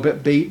this, you know,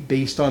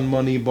 based on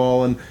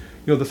Moneyball, and,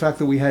 you know, the fact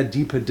that we had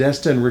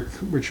DePodesta and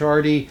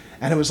Ricciardi,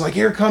 and it was like,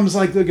 here comes,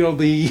 like, the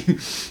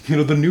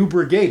new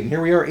brigade, and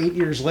here we are 8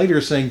 years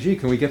later saying, gee,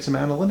 can we get some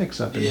analytics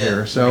up in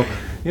here? So,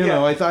 you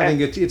know, I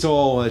think it's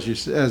all, as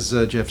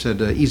Jeff said,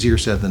 easier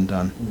said than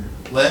done.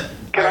 Len?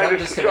 Can I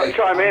just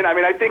chime in? I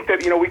mean, I think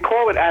that, you know, we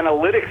call it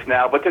analytics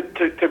now, but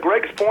to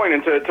Greg's point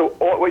and to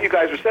what you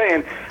guys were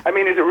saying, I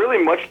mean, is it really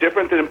much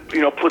different than,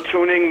 you know,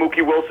 platooning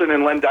Mookie Wilson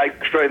and Len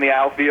Dykstra in the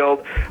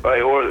outfield?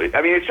 Or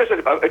I mean, it's just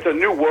it's a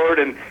new word,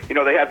 and, you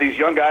know, they have these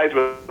young guys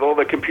with all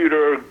the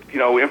computer, you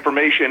know,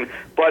 information,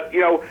 but, you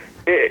know,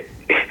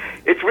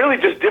 it's really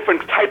just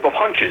different type of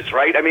hunches,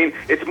 right? I mean,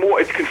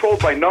 it's controlled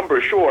by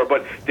numbers, sure,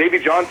 but Davey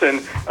Johnson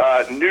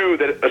knew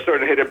that a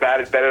certain hitter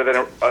batted better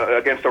than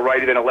against a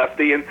righty than a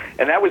lefty, and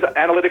that was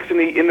analytics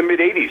in the mid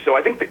 '80s. So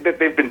I think that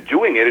they've been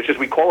doing it. It's just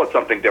we call it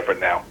something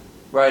different now.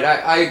 Right,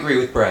 I agree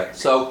with Brett.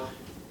 So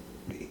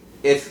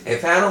if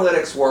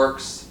analytics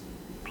works,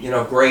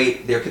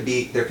 great. There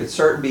could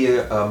certainly be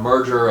a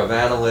merger of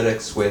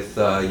analytics with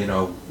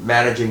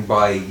managing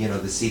by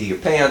the seat of your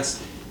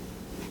pants.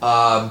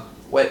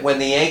 When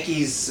the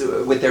Yankees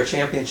with their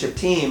championship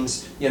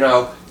teams,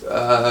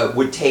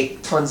 would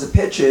take tons of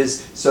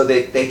pitches so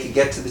that they could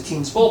get to the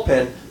team's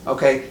bullpen.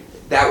 Okay,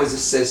 that was a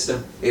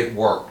system. It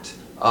worked.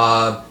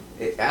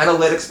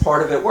 Analytics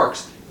part of it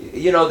works.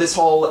 This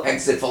whole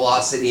exit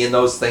velocity and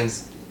those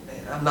things,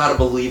 I'm not a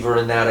believer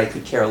in that. I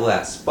could care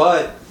less.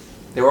 But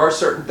there are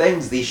certain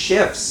things, these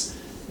shifts,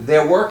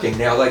 they're working.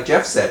 Now, like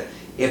Jeff said,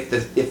 if the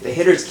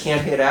hitters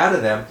can't hit out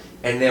of them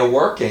and they're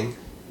working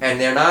and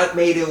they're not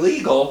made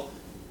illegal,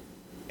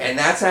 and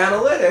that's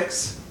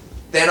analytics,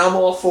 then I'm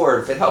all for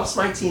it. If it helps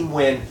my team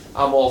win,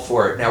 I'm all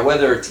for it. Now,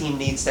 whether a team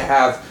needs to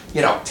have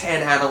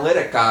 10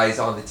 analytic guys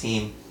on the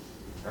team,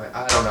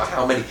 I don't know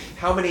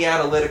how many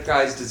analytic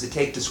guys does it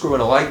take to screw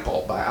in a light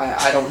bulb?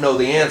 I don't know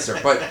the answer,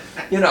 but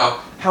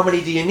how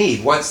many do you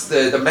need? What's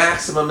the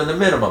maximum and the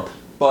minimum?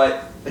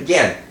 But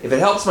again, if it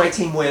helps my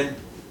team win,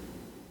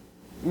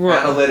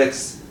 right.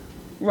 Analytics.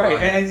 Right,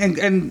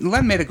 and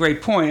Len made a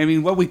great point. I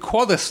mean, what we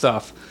call this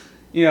stuff,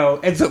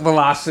 exit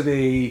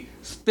velocity,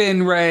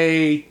 spin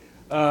rate,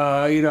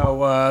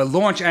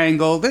 launch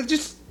angle, they're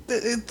just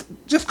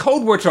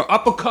code words for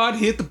uppercut,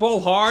 he hit the ball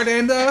hard,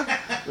 and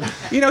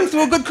he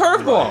threw a good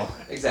curveball.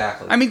 Right.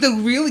 Exactly. I mean, do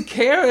really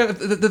care?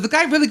 The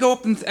guy really go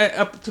up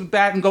to the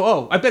bat and go,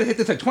 oh, I better hit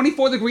this at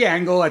 24-degree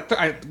angle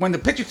when the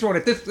pitch is thrown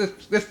at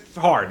this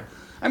hard?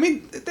 I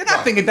mean, they're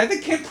not thinking that. They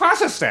can't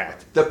process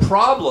that. The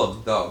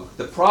problem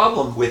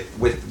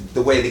with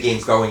the way the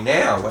game's going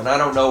now, and I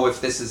don't know if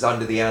this is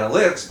under the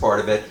analytics part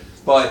of it,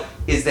 but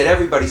is that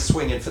everybody's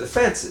swinging for the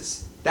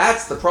fences.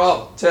 That's the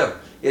problem, too,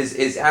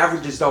 is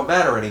averages don't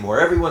matter anymore.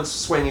 Everyone's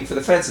swinging for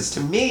the fences. To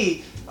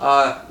me,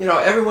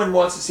 everyone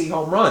wants to see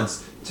home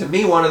runs. To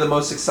me, one of the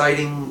most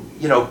exciting,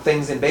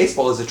 things in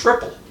baseball is a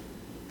triple.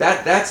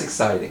 That's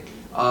exciting.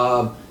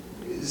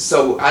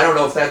 So I don't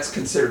know if that's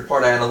considered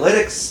part of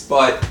analytics,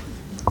 but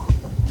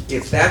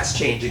if that's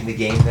changing the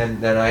game,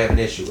 then I have an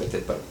issue with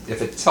it. But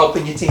if it's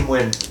helping your team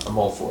win, I'm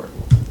all for it.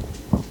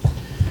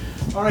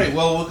 All right,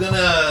 well, we're going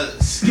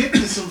to skip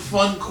to some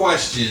fun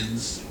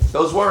questions.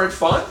 Those weren't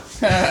fun?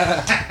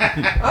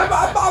 I'm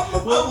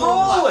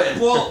rolling.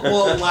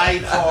 Well,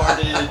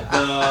 lighthearted,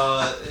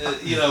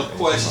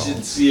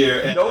 questions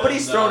here.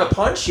 Nobody's thrown a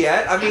punch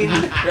yet. I mean,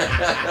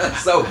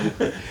 so.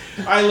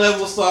 All right, Lev,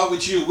 we'll start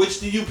with you. Which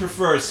do you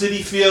prefer,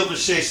 Citi Field or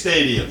Shea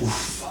Stadium?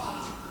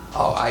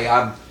 Oh,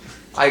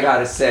 I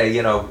gotta say,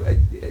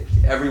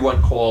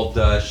 everyone called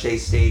Shea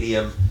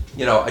Stadium,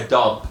 a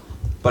dump,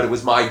 but it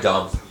was my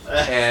dump.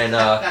 And,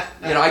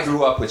 I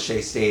grew up with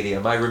Shea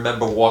Stadium. I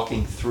remember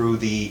walking through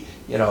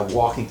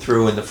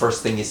and the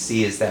first thing you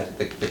see is that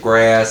the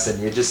grass,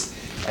 and you just,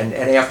 and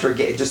after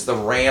just the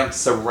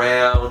ramps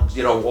around,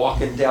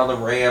 walking down the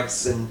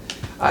ramps, and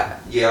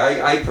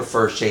I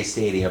prefer Shea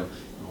Stadium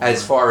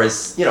as far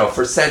as,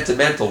 for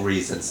sentimental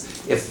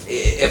reasons.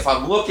 If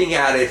I'm looking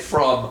at it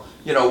from,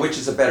 which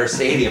is a better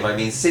stadium, I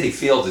mean, Citi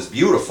Field is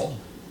beautiful.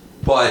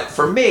 But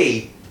for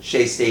me,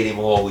 Shea Stadium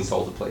will always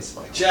hold a place in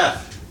my heart.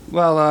 Jeff.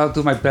 Well, I'll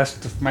do my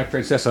best for my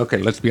princess. Okay,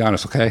 let's be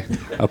honest, okay?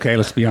 Okay,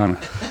 let's be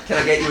honest. Can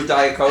I get you a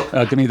Diet Coke?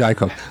 Give me a Diet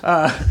Coke.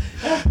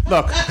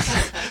 Look,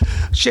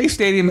 Shea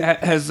Stadium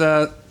has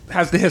the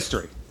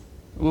history.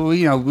 Well,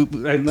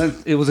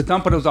 it was a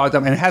dump, but it was all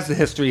dump, and it has the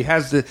history. It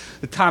has the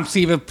Tom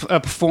Seaver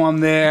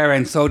performed there,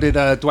 and so did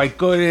Dwight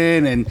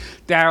Gooden and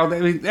Darryl. I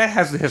mean, that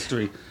has the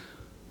history.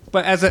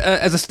 But as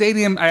a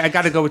stadium, I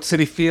got to go with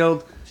Citi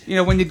Field.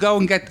 When you go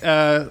and get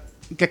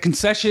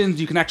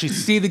concessions, you can actually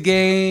see the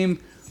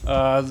game.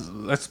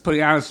 Let's put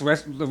it honest,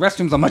 the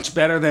restrooms are much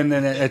better than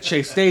at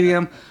Shea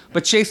Stadium.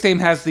 But Shea Stadium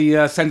has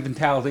the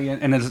sentimentality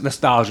and the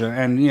nostalgia.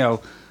 And,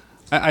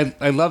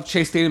 I love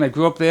Shea Stadium. I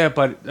grew up there,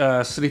 but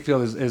Citi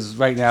Field is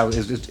right now,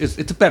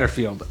 it's a better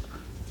field.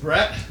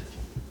 Brett?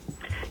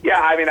 Yeah,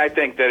 I mean, I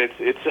think that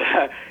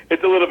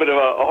it's a little bit of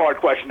a hard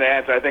question to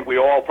answer. I think we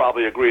all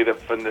probably agree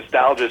that for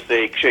nostalgia's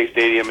sake, Shea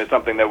Stadium is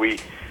something that we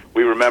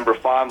remember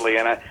fondly,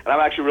 and I'm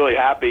actually really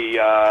happy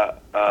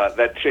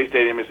that Shea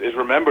Stadium is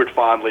remembered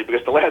fondly,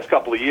 because the last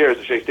couple of years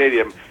at Shea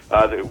Stadium,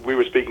 we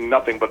were speaking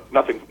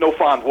no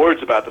fond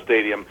words about the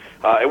stadium.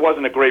 It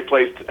wasn't a great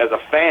place as a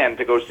fan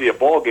to go see a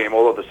ball game,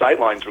 although the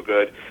sidelines were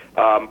good.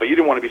 But you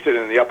didn't want to be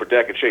sitting in the upper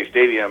deck at Shea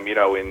Stadium,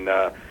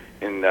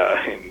 in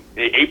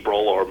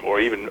April or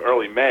even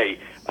early May.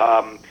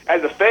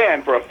 As a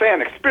fan, for a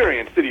fan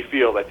experience, Citi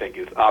Field, I think,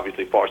 is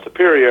obviously far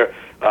superior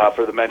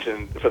for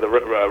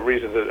the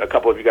reasons that a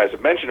couple of you guys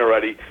have mentioned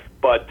already.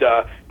 But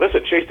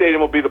listen, Shea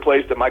Stadium will be the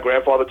place that my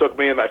grandfather took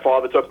me and my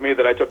father took me,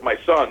 that I took my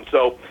son.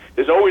 So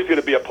there's always going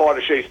to be a part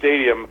of Shea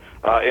Stadium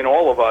in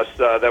all of us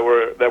that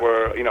were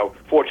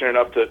fortunate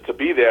enough to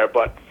be there.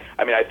 But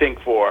I mean, I think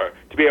to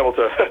be able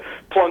to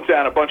plunk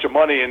down a bunch of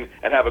money and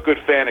have a good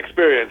fan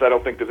experience, I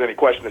don't think there's any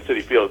question that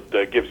Citi Field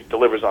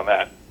delivers on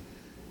that.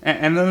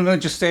 And let me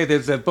just say,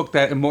 there's a book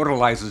that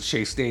immortalizes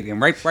Shea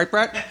Stadium, right,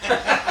 Brett?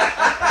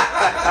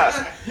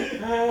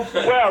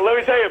 Well, let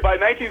me tell you, by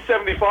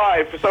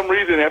 1975, for some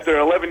reason, after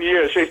 11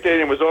 years, Shea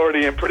Stadium was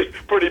already in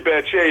pretty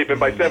bad shape, and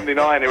by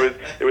 79, it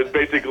was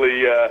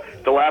basically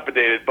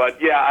dilapidated.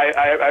 But yeah,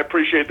 I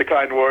appreciate the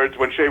kind words.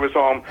 When Shea was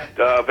home,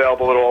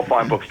 available at all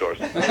fine bookstores.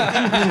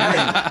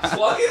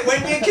 Plug it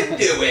when you can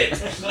do it.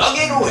 Plug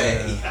it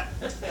away.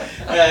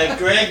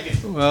 Greg.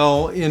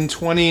 Well, in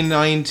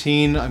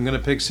 2019, I'm going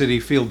to pick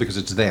Citi Field because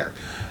it's there.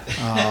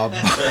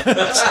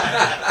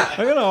 I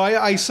don't know.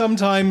 I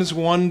sometimes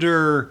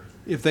wonder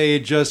if they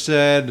had just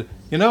said,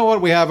 you know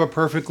what, we have a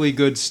perfectly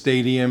good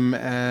stadium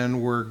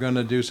and we're going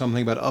to do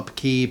something about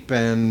upkeep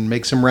and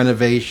make some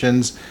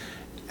renovations.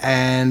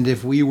 And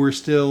if we were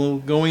still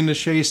going to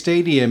Shea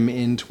Stadium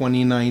in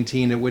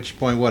 2019, at which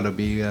point, what, it'd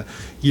be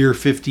year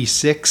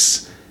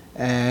 56?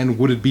 And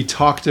would it be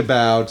talked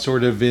about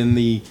sort of in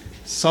the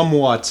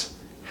somewhat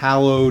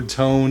hallowed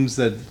tones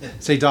that,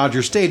 say,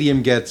 Dodger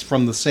Stadium gets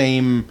from the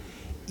same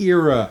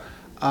era?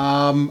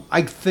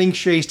 I think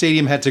Shea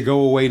Stadium had to go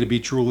away to be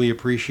truly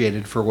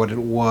appreciated for what it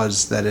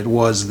was, that it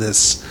was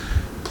this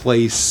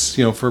place,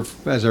 you know, for,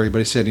 as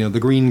everybody said, you know, the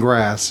green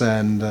grass,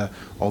 and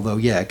although,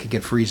 yeah, it could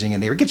get freezing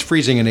in April. It gets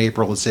freezing in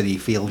April at Citi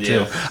Field,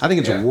 too. Yeah. I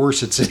think it's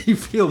worse at Citi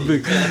Field.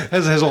 It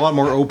has a lot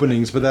more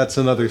openings, but that's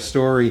another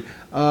story.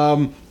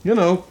 You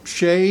know,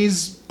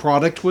 Shea's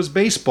product was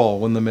baseball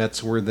when the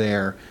Mets were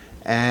there,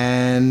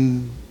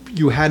 and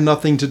you had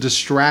nothing to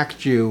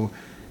distract you.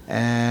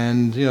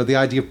 And, you know, the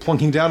idea of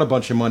plunking down a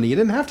bunch of money, you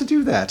didn't have to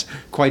do that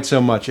quite so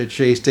much at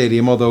Shea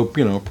Stadium, although,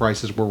 you know,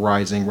 prices were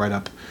rising right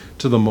up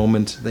to the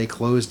moment they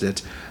closed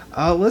it.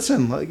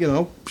 Listen, you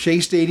know,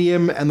 Shea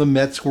Stadium and the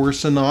Mets were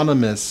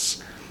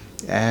synonymous.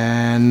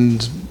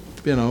 And,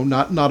 you know,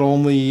 not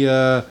only, you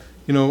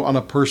know, on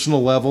a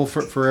personal level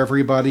for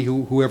everybody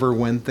whoever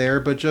went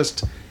there, but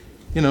just,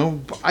 you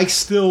know, I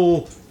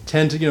still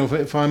tend to, you know,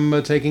 if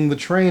I'm taking the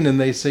train and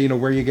they say, you know,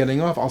 where are you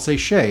getting off, I'll say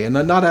Shea. And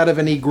not out of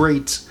any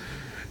great,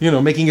 you know,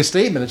 making a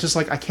statement. It's just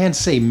like, I can't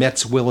say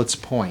Mets Willets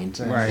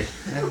Point. Right.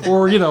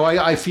 Or, you know,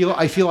 I feel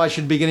I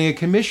should be getting a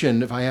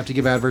commission if I have to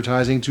give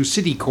advertising to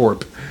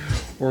Citicorp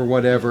or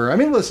whatever. I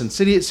mean, listen,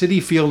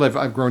 Citi Field,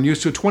 I've grown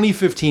used to it.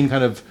 2015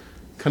 kind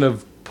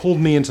of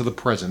pulled me into the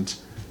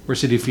present where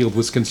Citi Field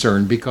was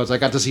concerned, because I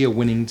got to see a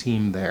winning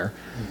team there.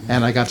 Mm-hmm.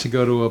 And I got to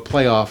go to a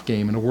playoff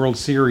game and a World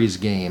Series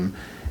game.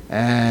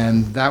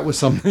 And that was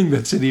something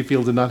that Citi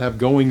Field did not have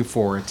going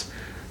for it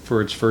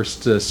for its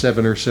first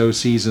 7 or so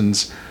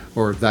seasons.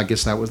 Or I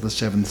guess that was the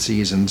 7th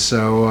season.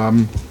 So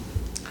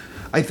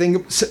I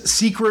think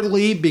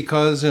secretly,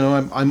 because, you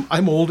know,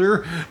 I'm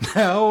older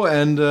now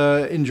and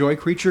enjoy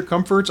creature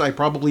comforts, I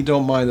probably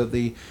don't mind that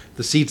the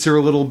seats are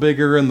a little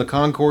bigger and the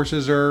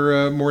concourses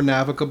are more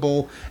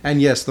navigable.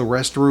 And yes, the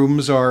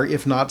restrooms are,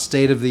 if not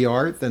state of the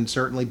art, then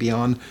certainly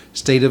beyond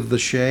state of the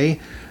Shea.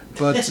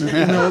 But, you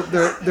know,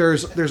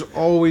 there's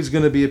always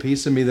going to be a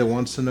piece of me that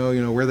wants to know,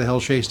 you know, where the hell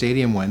Shea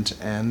Stadium went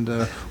and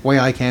why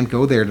I can't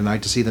go there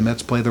tonight to see the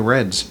Mets play the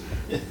Reds.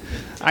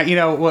 You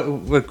know,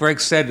 what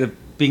Greg said,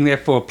 being there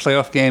for a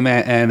playoff game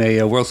and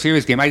a World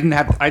Series game, I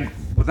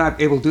was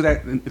not able to do that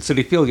at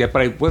Citi Field yet,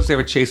 but I was there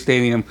at Shea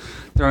Stadium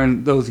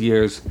during those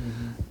years.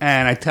 Mm-hmm.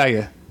 And I tell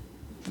you,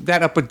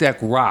 that upper deck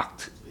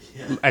rocked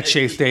at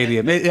Shea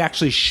Stadium. It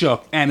actually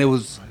shook, and it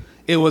was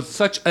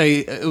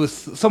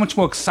so much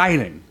more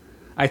exciting,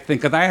 I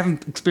think, because I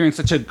haven't experienced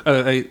such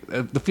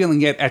the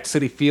feeling yet at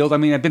Citi Field. I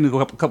mean, I've been to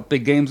a couple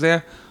big games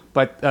there,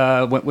 but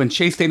when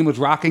Shea Stadium was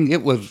rocking,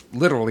 it was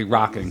literally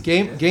rocking.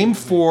 Game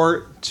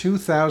 4,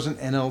 2000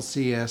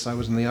 NLCS, I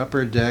was in the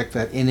upper deck,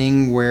 that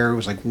inning where it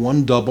was like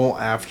one double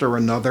after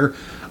another.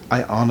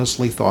 I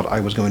honestly thought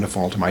I was going to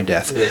fall to my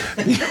death.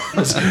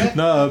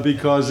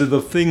 because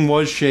the thing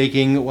was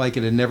shaking like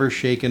it had never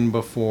shaken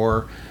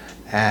before.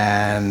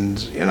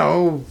 And, you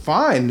know,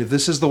 fine, if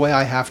this is the way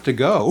I have to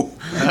go,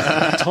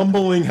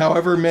 tumbling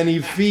however many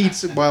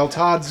feet while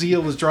Todd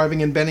Zeile is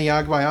driving in Benny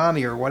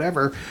Agbayani or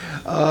whatever,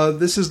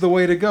 this is the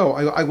way to go.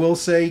 I will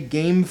say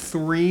Game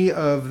 3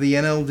 of the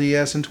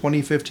NLDS in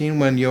 2015,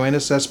 when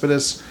Yoenis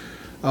Cespedes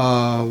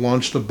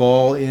launched a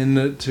ball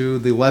into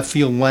the left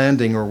field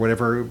landing, or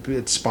whatever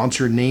its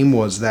sponsored name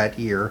was that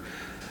year,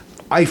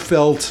 I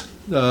felt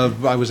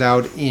I was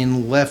out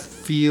in left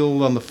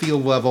field on the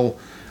field level,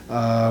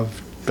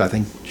 I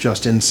think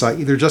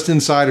either just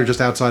inside or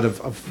just outside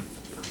of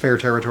fair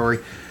territory.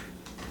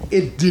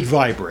 It did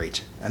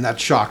vibrate, and that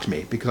shocked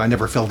me because I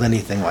never felt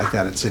anything like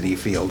that at Citi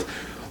Field.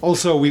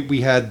 Also,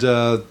 we had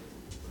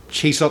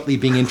Chase Utley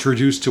being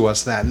introduced to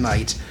us that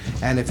night,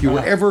 and if you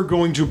were ever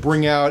going to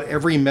bring out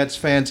every Mets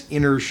fan's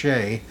inner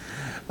Shea,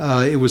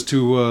 it was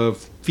to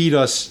feed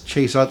us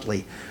Chase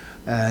Utley.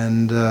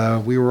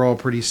 And we were all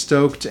pretty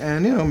stoked,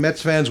 and, you know,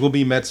 Mets fans will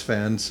be Mets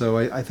fans, so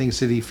I think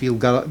Citi Field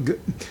got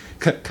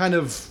kind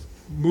of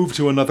moved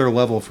to another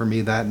level for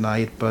me that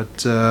night.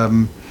 But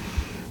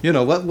you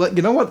know,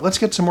 you know what? Let's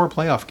get some more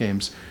playoff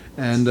games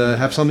and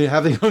have something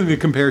to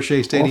compare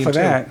Shea Stadium for to.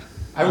 that.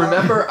 I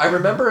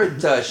remember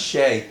at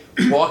Shea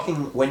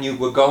walking when you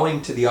were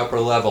going to the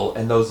upper level,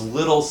 and those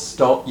little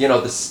stone, you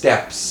know, the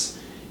steps,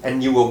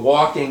 and you were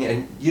walking,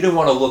 and you didn't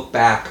want to look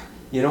back,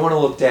 you don't want to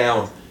look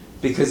down,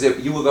 because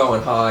you were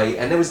going high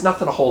and there was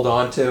nothing to hold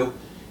on to.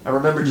 I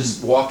remember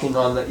just walking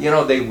on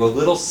they were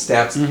little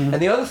steps. And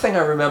the other thing I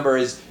remember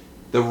is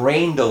the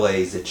rain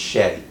delays at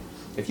Shea.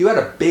 If you had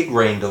a big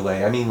rain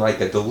delay, I mean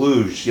like a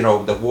deluge,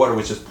 the water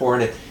was just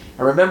pouring in.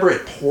 I remember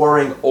it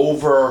pouring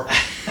over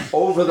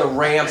the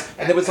ramps,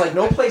 and there was like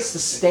no place to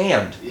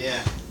stand.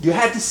 Yeah. You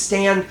had to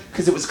stand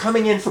because it was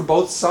coming in from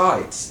both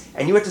sides,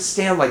 and you had to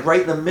stand like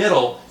right in the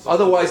middle.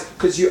 Otherwise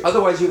you're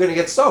going to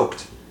get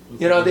soaked.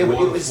 It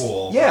was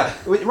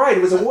right.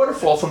 It was a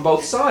waterfall from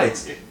both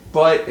sides.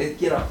 But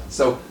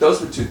so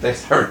those were two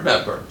things I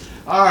remember.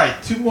 All right,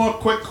 two more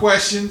quick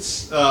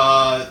questions,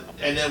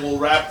 and then we'll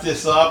wrap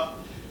this up.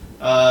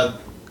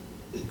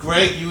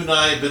 Greg, you and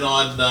I have been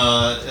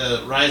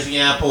on Rising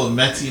Apple and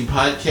Metsian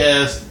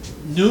podcast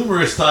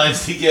numerous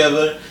times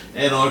together,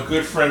 and our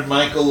good friend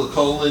Michael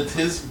Lecoland,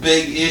 his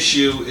big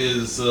issue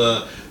is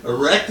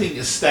erecting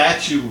a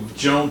statue of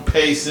Joan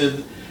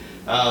Payson.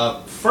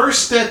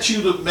 First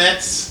statue the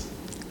Mets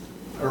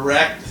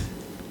erect,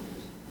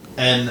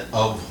 and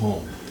of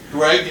whom?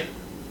 Greg?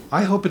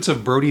 I hope it's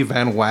of Brody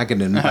Van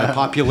Wagenen by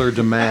popular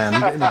demand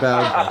in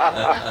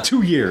about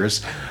 2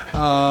 years.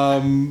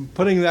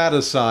 Putting that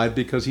aside,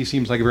 because he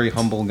seems like a very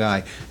humble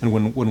guy and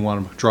wouldn't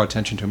want to draw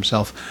attention to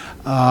himself.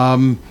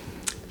 Tom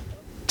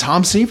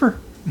Seaver.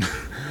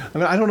 I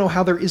mean, I don't know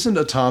how there isn't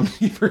a Tom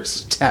Seaver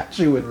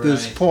statue at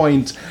this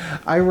point.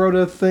 I wrote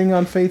a thing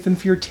on Faith and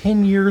Fear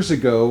 10 years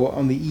ago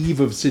on the eve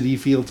of Citi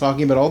Field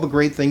talking about all the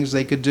great things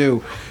they could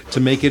do to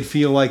make it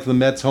feel like the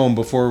Mets' home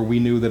before we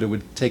knew that it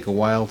would take a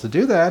while to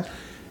do that.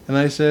 And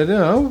I said,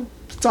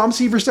 Tom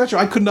Seaver statue.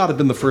 I could not have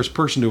been the first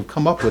person to have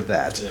come up with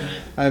that.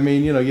 I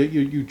mean,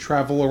 you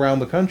travel around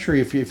the country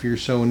if you're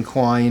so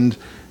inclined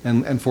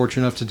and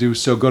fortunate enough to do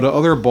so. Go to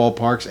other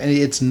ballparks, and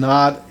it's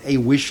not a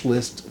wish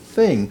list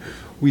thing.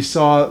 We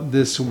saw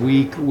this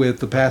week with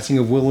the passing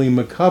of Willie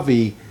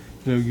McCovey.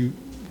 You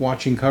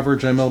watching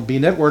coverage on MLB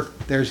Network.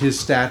 There's his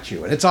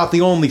statue, and it's not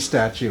the only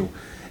statue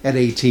at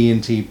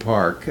AT&T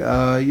Park.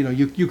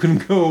 You can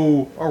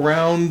go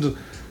around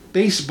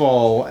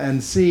baseball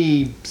and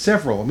see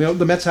several.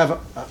 The Mets have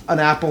an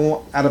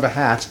apple out of a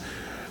hat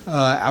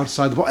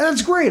outside the ball. And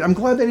that's great. I'm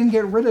glad they didn't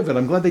get rid of it.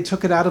 I'm glad they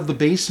took it out of the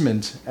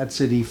basement at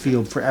Citi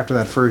Field after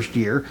that first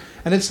year.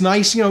 And it's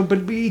nice,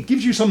 but it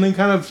gives you something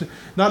kind of,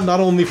 not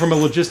only from a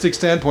logistics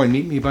standpoint,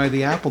 meet me by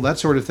the apple, that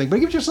sort of thing, but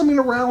it gives you something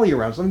to rally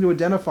around, something to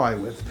identify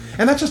with.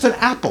 And that's just an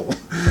apple.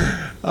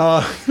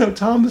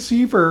 Tom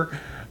Seaver, I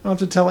don't have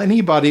to tell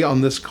anybody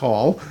on this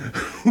call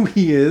who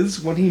he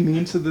is, what he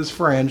means to this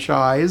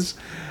franchise.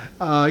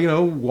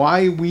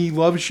 Why we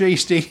love Shea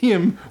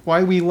Stadium,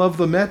 why we love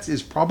the Mets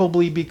is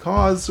probably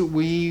because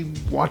we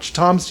watched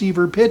Tom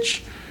Seaver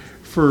pitch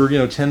for,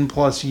 10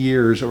 plus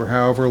years or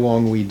however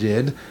long we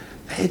did.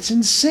 It's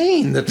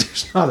insane that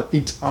there's not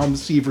a Tom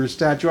Seaver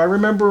statue. I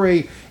remember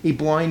a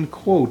blind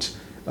quote.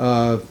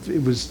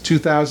 It was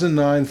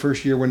 2009,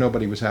 first year where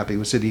nobody was happy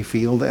with Citi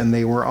Field, and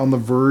they were on the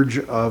verge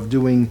of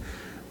doing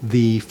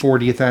the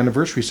 40th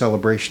anniversary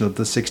celebration of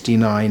the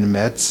 69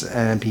 Mets,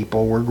 and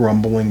people were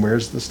grumbling,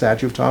 where's the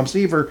statue of Tom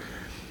Seaver?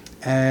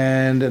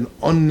 And an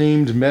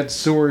unnamed Mets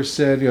source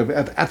said,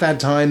 at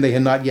that time they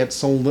had not yet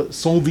sold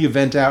the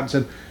event out, and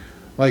said,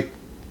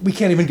 we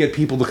can't even get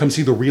people to come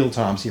see the real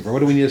Tom Seaver. What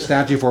do we need a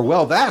statue for?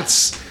 Well,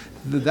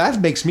 that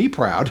makes me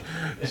proud.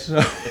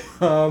 So,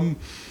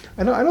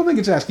 I don't think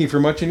it's asking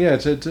for much,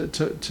 and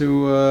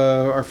to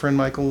our friend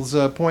Michael's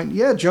point,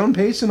 Joan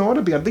Payson ought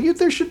to be. I think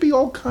there should be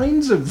all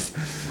kinds of,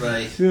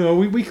 right.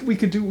 We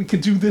could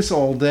do this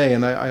all day,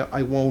 and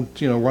I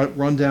won't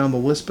run down the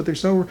list, but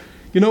there's no,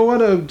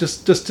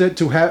 just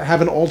to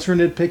have an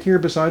alternate pick here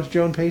besides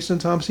Joan Payson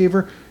and Tom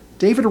Seaver,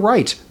 David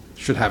Wright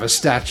should have a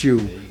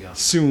statue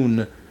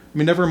soon. I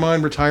mean, never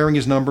mind retiring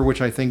his number,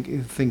 which I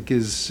think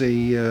is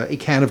a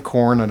can of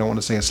corn. I don't want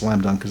to say a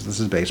slam dunk because this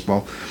is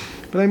baseball.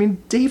 But I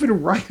mean, David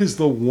Wright is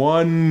the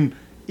one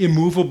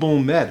immovable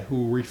Met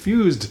who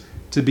refused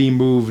to be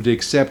moved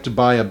except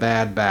by a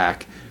bad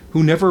back,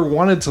 who never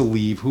wanted to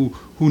leave, who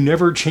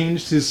never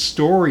changed his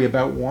story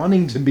about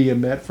wanting to be a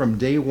Met from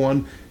day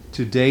one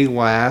to day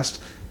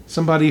last.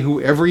 Somebody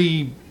who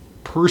every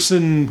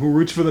person who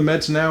roots for the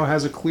Mets now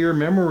has a clear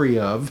memory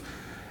of.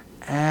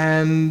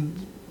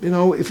 And,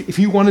 if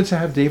you wanted to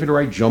have David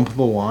Wright jump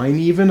the line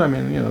even, I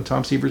mean,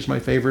 Tom Seaver's my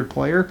favorite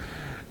player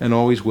and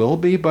always will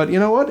be. But you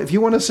know what? If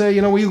you want to say,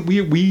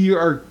 we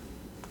are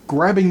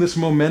grabbing this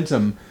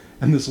momentum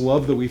and this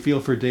love that we feel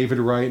for David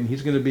Wright, and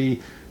he's going to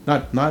be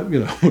not I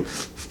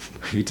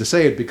hate to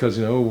say it because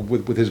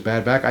with his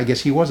bad back, I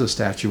guess he was a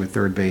statue at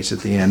third base at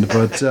the end.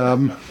 But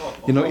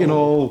in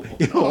all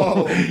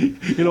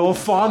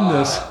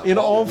fondness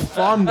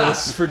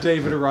for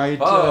David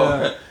Wright.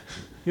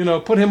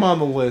 Put him on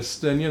the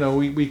list, and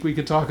we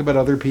could talk about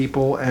other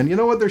people, and you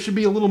know what? There should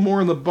be a little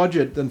more in the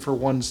budget than for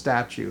one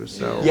statue.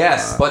 So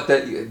yes, but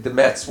the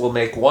Mets will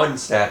make one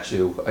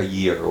statue a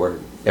year or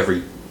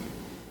every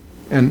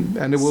and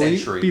it will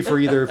century. Be for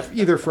either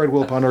Fred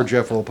Wilpon or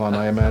Jeff Wilpon,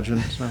 I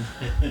imagine. So.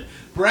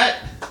 Brett,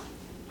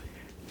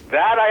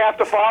 that I have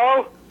to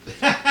follow.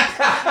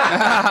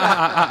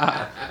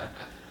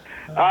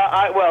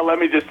 Well, let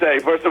me just say,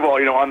 first of all,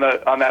 on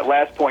that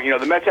last point,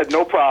 the Mets had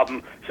no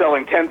problem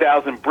selling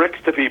 10,000 bricks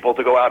to people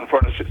to go out in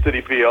front of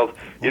Citi Field,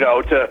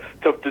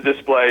 to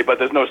display, but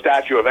there's no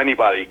statue of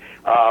anybody.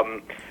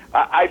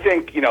 I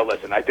think,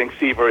 listen, I think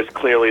Seaver is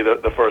clearly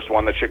the first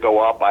one that should go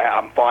up.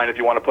 I'm fine if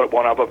you want to put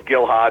one up of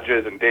Gil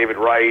Hodges and David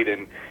Wright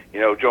and,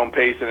 Joan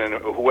Payson and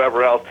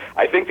whoever else.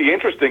 I think the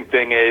interesting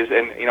thing is,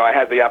 and, I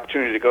had the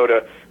opportunity to go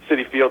to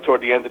Citi Field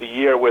toward the end of the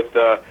year with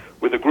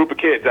a group of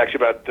kids,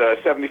 actually about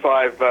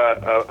 75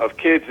 of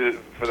kids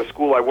for the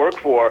school I work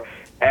for,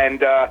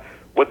 and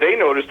what they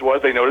noticed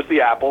was they noticed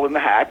the apple in the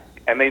hat,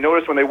 and they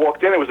noticed when they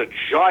walked in it was a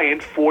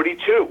giant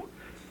 42,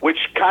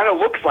 which kind of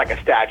looks like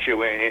a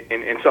statue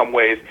in some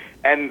ways.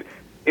 And,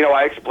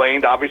 I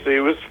explained, obviously,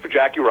 it was for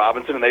Jackie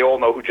Robinson, and they all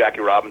know who Jackie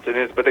Robinson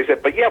is, but they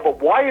said, but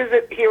why is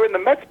it here in the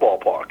Mets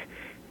ballpark?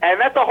 And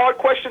that's a hard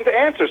question to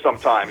answer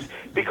sometimes,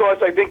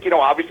 because I think,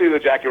 obviously the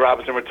Jackie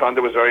Robinson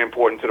Rotunda was very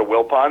important to the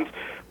Wilpons,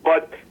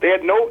 but they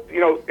had no,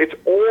 it's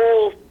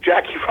all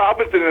Jackie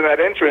Robinson in that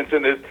entrance,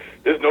 and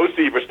there's no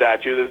Seaver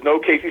statue, there's no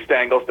Casey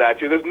Stengel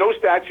statue, there's no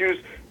statues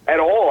at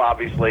all,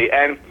 obviously.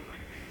 And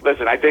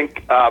listen, I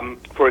think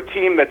for a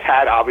team that's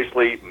had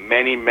obviously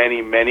many,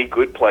 many, many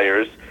good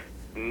players,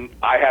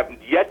 I have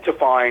yet to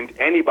find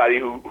anybody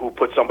who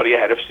put somebody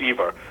ahead of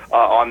Seaver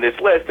on this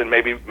list, and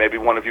maybe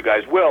one of you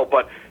guys will.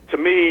 But to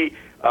me,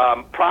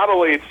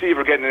 probably it's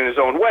Seaver getting in his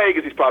own way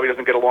because he probably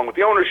doesn't get along with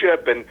the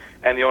ownership, and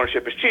the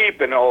ownership is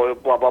cheap and all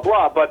blah blah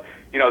blah. But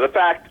the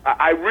fact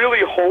I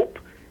really hope,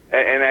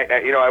 and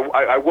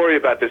I worry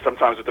about this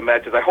sometimes with the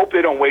Mets, is I hope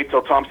they don't wait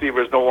till Tom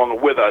Seaver is no longer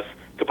with us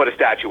to put a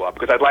statue up,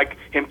 because I'd like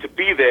him to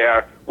be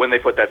there when they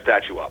put that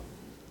statue up.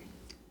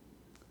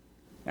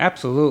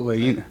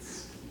 Absolutely.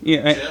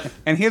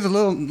 And here's a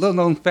little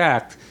known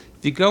fact: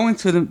 if you go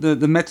into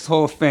the Mets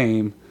Hall of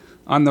Fame,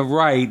 on the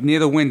right near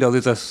the window,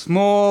 there's a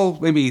small,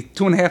 maybe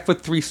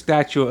 2.5'3"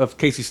 statue of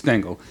Casey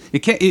Stengel.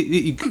 You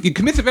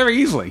can miss it very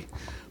easily,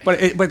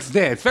 but it's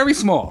there. It's very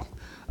small,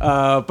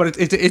 but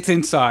it's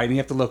inside, and you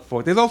have to look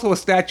for it. There's also a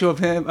statue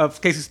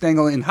of Casey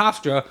Stengel in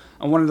Hofstra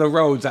on one of the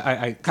roads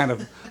I kind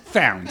of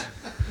found.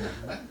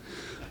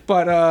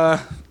 But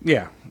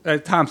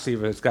Tom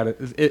Seaver. It's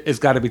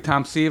got to be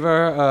Tom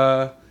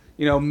Seaver.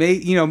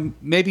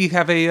 Maybe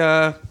have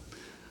a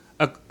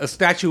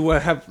statue will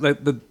have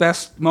the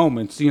best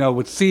moments,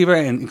 with Seaver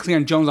and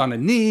Cleon Jones on the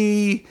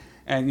knee,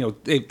 and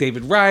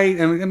David Wright,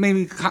 and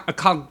maybe a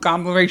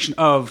conglomeration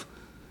of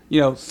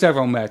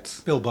several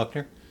Mets. Bill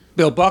Buckner.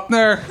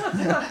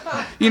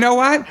 You know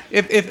what?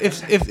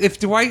 If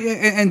Dwight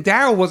and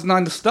Darryl wasn't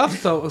on the stuff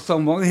so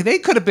long, they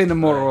could have been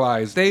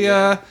immortalized. But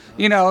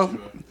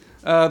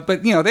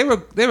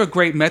they were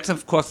great Mets.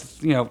 Of course,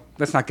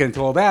 let's not get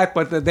into all that.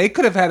 But they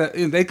could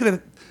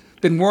have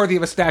been worthy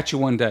of a statue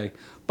one day.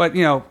 But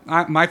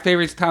my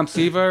favorite is Tom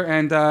Seaver,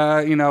 and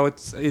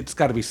it's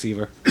got to be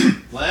Seaver.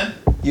 Len?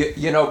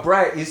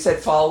 Brett, you said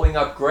following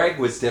up Greg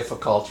was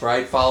difficult,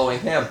 right? Following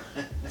him.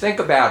 Think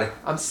about it.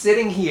 I'm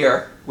sitting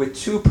here with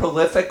two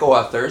prolific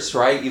authors,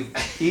 right? You've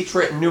each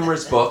written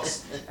numerous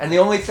books, and the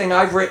only thing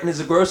I've written is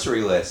a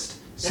grocery list.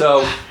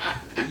 So,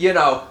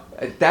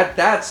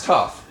 that's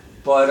tough.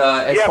 But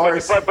as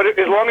but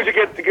as long as you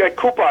get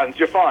coupons,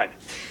 you're fine.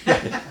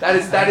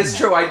 That is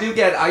true. I do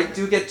get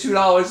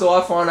 $2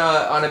 off on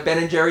a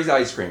Ben & Jerry's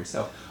ice cream.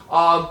 So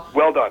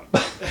well done.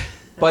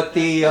 But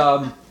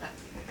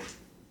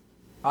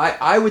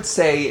I would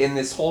say in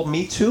this whole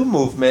Me Too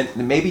movement,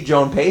 maybe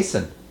Joan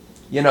Payson.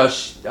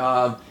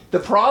 The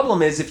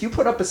problem is if you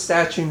put up a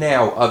statue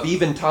now of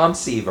even Tom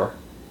Seaver,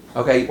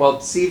 okay, well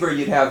Seaver,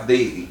 you'd have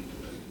the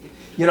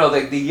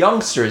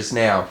youngsters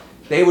now.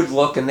 They would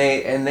look and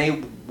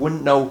they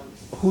wouldn't know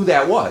who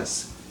that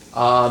was.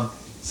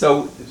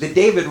 So the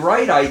David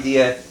Wright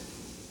idea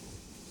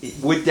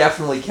would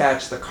definitely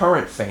catch the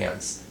current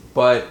fans,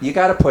 but you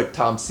got to put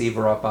Tom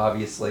Seaver up,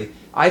 obviously.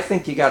 I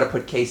think you got to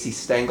put Casey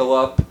Stengel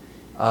up,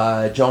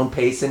 Joan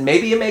Payson.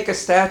 Maybe you make a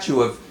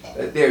statue of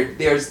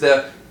there's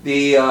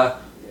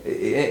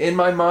in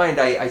my mind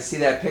I see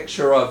that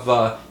picture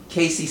of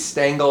Casey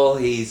Stengel.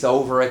 He's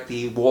over at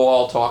the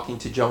wall talking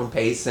to Joan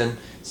Payson.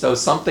 So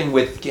something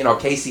with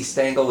Casey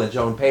Stengel and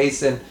Joan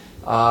Payson,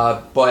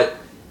 but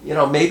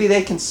maybe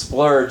they can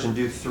splurge and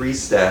do 3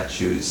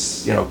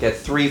 statues. Get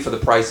 3 for the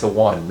price of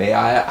 1. May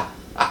I?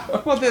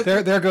 Well,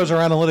 there goes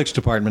our analytics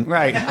department.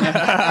 Right.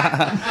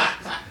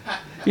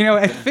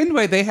 At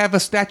Fenway they have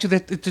a statue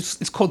that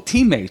it's called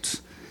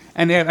Teammates,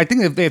 and I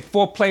think they have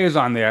 4 players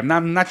on there.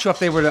 I'm not sure if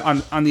they were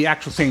on the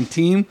actual same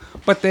team,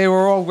 but they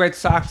were all Red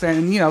Sox,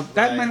 and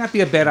that might not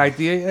be a bad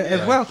idea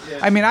as well. Yeah.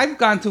 I mean, I've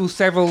gone to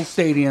several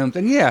stadiums,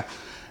 and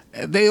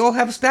they all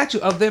have a statue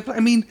of their. I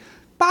mean,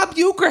 Bob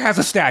Uecker has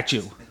a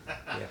statue.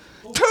 Yeah.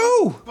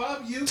 Two.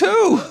 Bob Uecker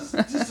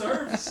 2.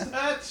 deserves a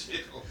statue.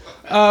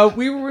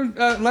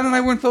 Len and I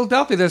were in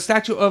Philadelphia. There's a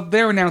statue of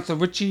their announcer,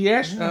 Richie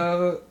Ash.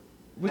 Harry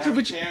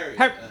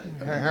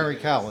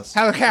Callis.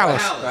 Harry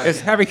Callis. Right.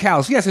 It's Harry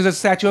Callis. Yes, there's a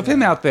statue of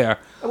him out there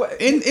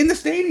in the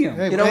stadium.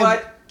 You know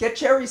what? Get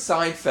Jerry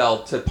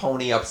Seinfeld to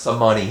pony up some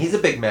money. He's a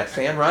big Met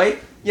fan,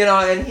 right?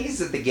 And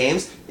he's at the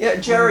games. Yeah,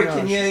 Jerry,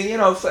 can you,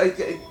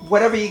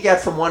 whatever you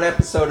get from one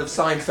episode of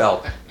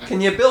Seinfeld,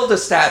 can you build a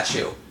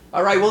statue?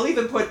 All right, we'll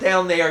even put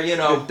down there,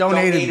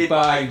 donated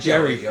by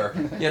Jerry, or,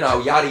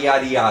 yada,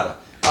 yada, yada.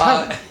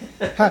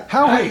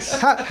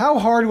 How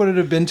hard would it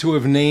have been to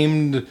have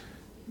named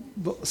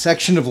the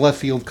section of left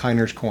field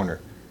Kiner's Corner?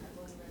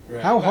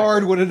 Right. How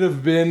hard would it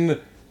have been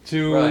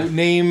to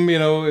name,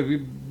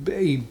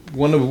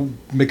 one of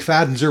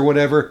McFadden's or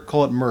whatever,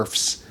 call it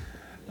Murph's?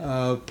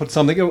 Put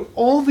something,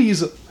 all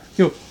these,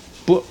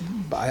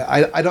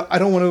 I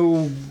don't want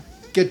to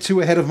get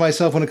too ahead of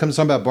myself when it comes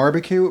to talking about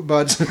barbecue,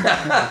 but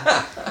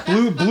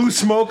Blue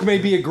Smoke may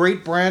be a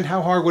great brand.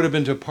 How hard would it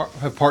have been to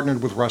have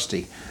partnered with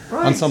Rusty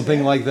on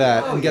something like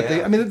that? And get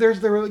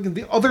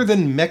other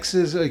than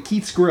Mex's,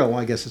 Keith's Grill,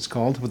 I guess it's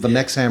called, with the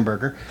Mex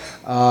hamburger,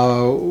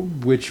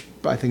 which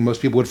I think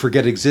most people would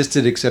forget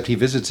existed, except he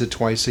visits it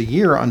twice a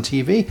year on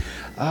TV.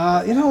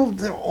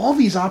 There are all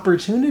these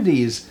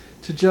opportunities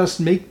to just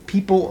make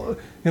people,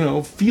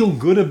 feel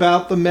good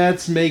about the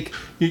Mets, make...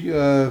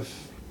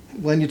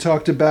 Len, you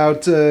talked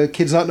about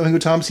kids not knowing who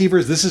Tom Seaver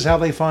is. This is how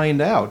they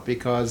find out,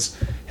 because,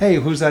 hey,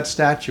 who's that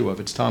statue of?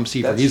 It's Tom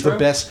Seaver. He's true.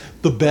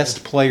 the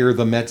best player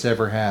the Mets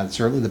ever had.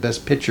 Certainly the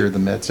best pitcher the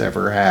Mets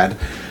ever had.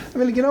 I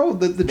mean, maybe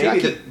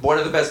one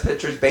of the best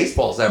pitchers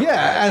baseball's ever had.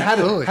 Yeah, and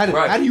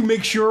how do you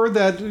make sure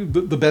that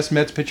the best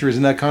Mets pitcher is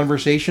in that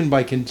conversation?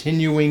 By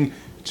continuing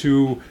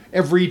to,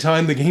 every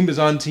time the game is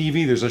on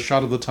TV, there's a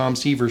shot of the Tom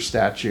Seaver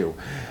statue.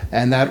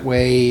 And that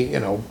way,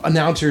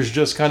 announcers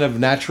just kind of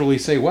naturally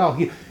say, well,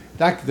 he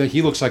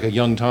looks like a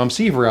young Tom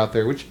Seaver out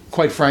there, which,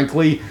 quite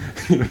frankly,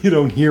 you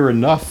don't hear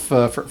enough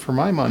for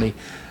my money.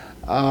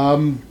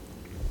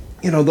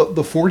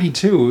 The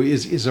 42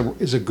 is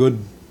a good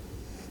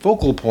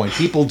focal point.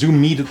 People do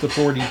meet at the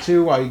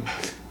 42.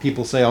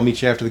 People say, I'll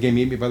meet you after the game,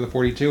 meet me by the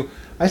 42.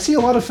 I see a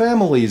lot of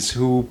families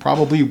who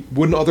probably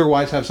wouldn't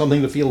otherwise have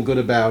something to feel good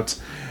about,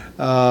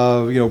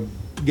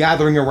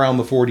 gathering around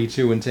the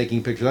 42 and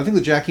taking pictures. I think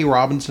the Jackie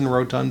Robinson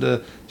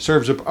Rotunda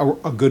serves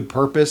a good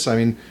purpose. I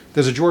mean,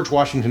 there's a George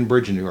Washington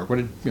Bridge in New York.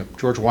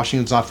 George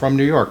Washington's not from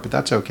New York, but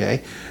that's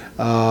okay.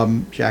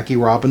 Jackie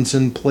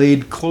Robinson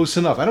played close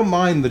enough. I don't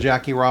mind the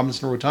Jackie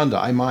Robinson Rotunda.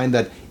 I mind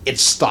that it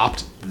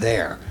stopped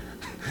there.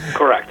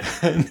 Correct.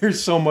 And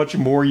there's so much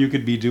more you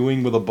could be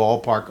doing with a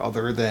ballpark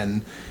other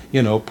than,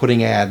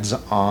 putting ads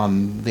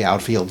on the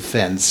outfield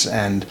fence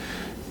and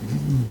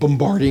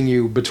bombarding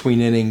you between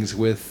innings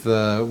with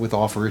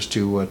offers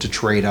to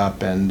trade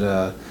up and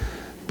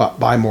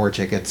buy more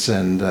tickets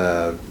and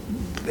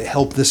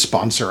help this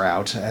sponsor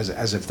out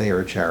as if they are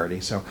a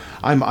charity. So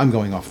I'm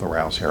going off the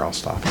rails here. I'll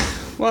stop.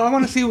 Well, I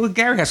want to see what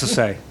Gary has to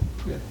say.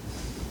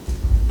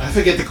 I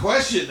forget the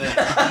question now.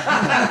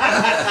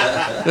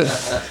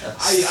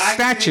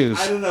 Statues.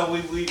 I don't know.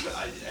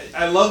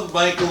 I love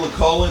Michael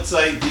McCullen's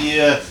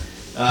idea.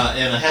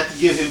 And I have to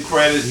give him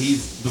credit.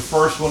 He's the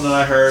first one that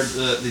I heard,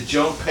 the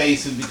Joan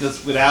Payson,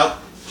 because without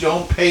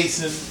Joan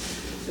Payson,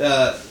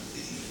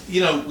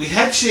 we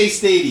had Shea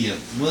Stadium.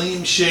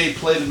 William Shea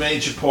played a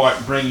major part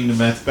in bringing the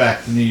Mets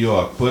back to New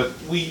York, but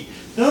we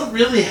don't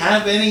really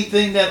have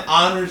anything that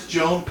honors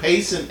Joan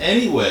Payson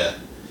anywhere.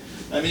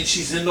 I mean,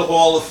 she's in the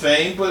Hall of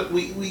Fame, but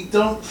we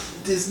don't.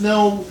 There's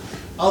no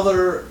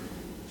other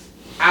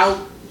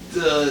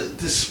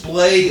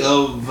display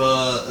of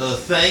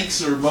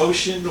thanks or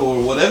emotion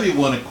or whatever you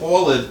want to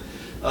call it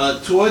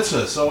towards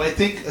her. So I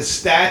think a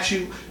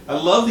statue, I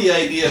love the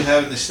idea of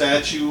having a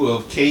statue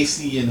of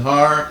Casey and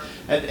her,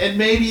 and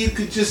maybe you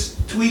could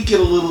just tweak it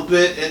a little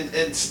bit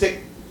and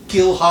stick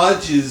Gil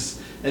Hodges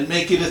and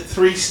make it a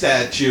 3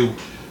 statue.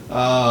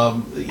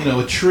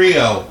 A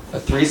trio. A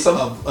threesome?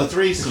 A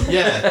threesome,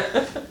 yeah.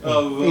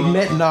 A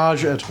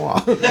ménage à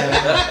trois.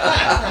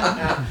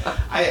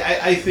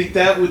 I think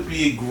that would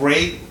be a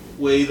great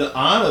way to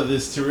honor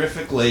this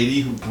terrific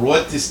lady who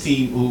brought this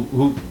team,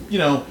 who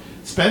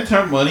spent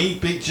her money,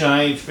 big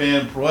Giant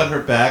fan, brought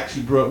her back.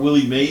 She brought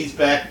Willie Mays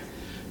back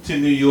to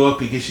New York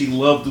because she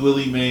loved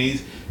Willie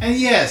Mays. And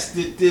yes,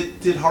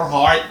 did her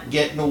heart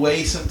get in the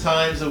way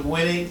sometimes of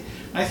winning?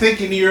 I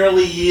think in the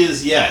early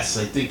years, yes.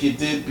 I think it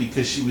did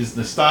because she was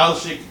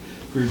nostalgic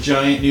for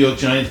New York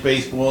Giants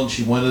baseball, and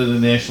she wanted a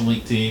National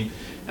League team.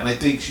 And I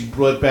think she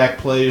brought back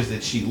players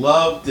that she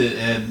loved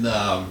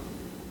and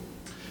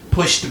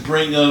pushed to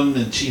bring them.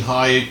 And she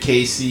hired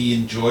Casey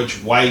and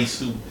George Weiss,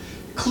 who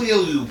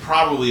clearly were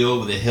probably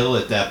over the hill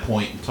at that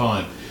point in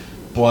time.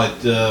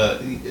 But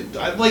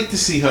I'd like to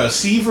see her.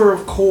 Seaver,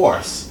 of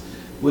course,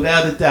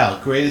 without a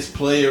doubt, greatest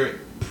player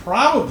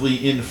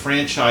probably in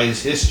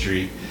franchise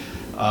history.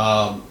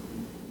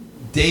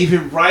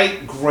 David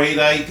Wright, great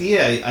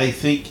idea. I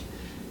think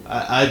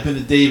I've been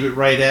a David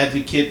Wright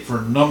advocate for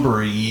a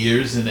number of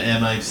years, and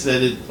I've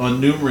said it on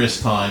numerous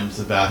times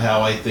about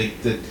how I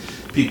think that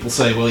people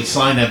say, well, he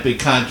signed that big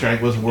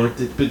contract, wasn't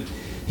worth it, but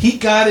he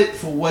got it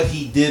for what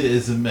he did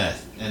as a Met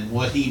and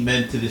what he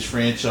meant to this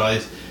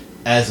franchise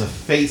as a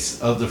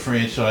face of the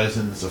franchise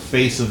and as a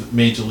face of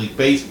Major League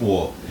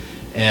Baseball.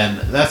 And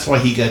that's why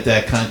he got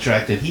that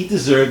contract, and he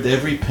deserved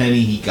every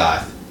penny he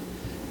got.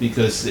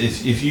 because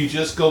if you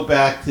just go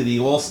back to the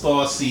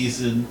All-Star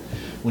season,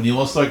 when the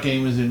All-Star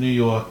game was in New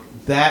York,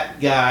 that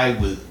guy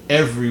was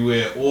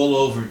everywhere, all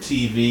over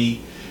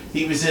TV.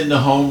 He was in the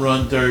home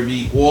run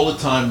derby all the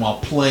time while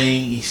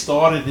playing. He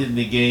started in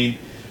the game.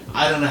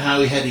 I don't know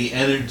how he had the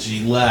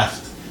energy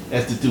left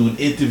after doing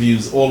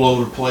interviews all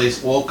over the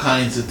place, all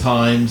kinds of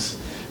times.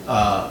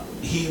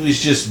 He was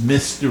just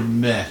Mr.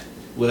 Met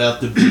without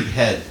the big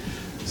head.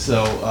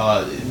 So,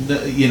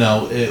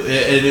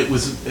 it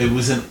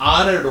was an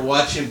honor to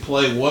watch him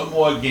play one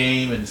more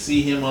game and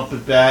see him up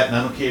at bat. And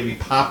I don't care if he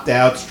popped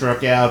out,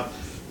 struck out.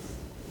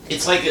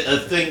 It's like a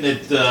thing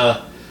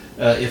that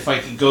if I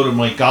could go to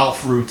my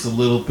golf roots a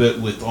little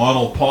bit with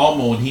Arnold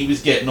Palmer, when he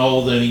was getting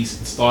older and he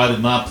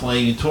started not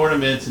playing in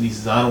tournaments, and he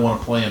says, I don't want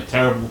to play, I'm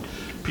terrible.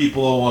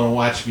 People don't want to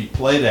watch me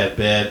play that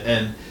bad.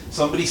 And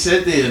somebody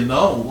said to him,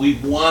 no, we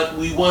want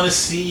to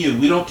see you.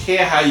 We don't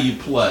care how you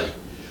play.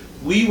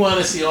 We want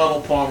to see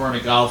Arnold Palmer on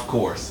a golf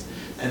course.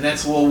 And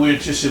that's what we're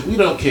interested in. We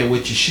don't care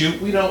what you shoot.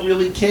 We don't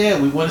really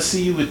care. We want to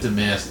see you with the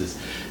Masters.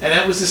 And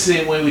that was the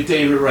same way with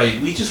David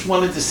Wright. We just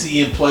wanted to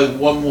see him play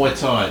one more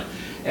time.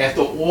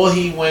 After all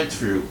he went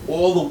through,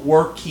 all the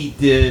work he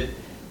did,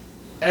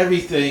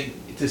 everything,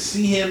 to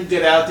see him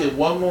get out there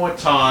one more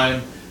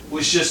time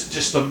was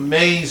just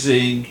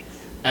amazing.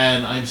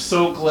 And I'm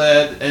so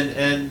glad,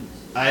 and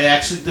I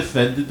actually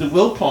defended the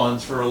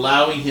Wilpons for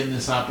allowing him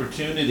this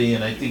opportunity,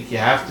 and I think you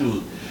have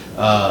to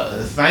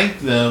thank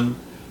them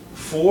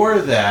for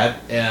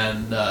that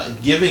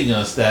and giving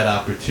us that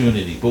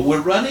opportunity. But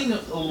we're running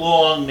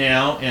along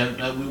now,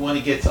 and we want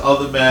to get to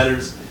other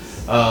matters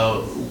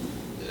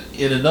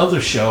in another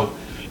show.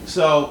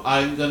 So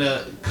I'm going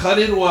to cut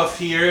it off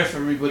here if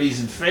everybody's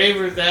in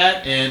favor of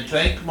that, and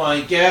thank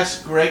my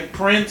guest, Greg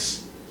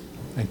Prince.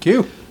 Thank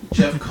you.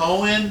 Jeff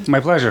Cohen.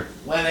 My pleasure.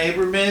 Len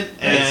Aberman.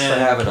 Thanks for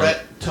having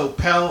Brett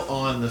Topel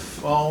on the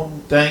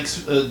phone.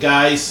 Thanks,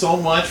 guys, so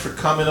much for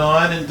coming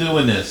on and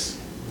doing this.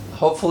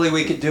 Hopefully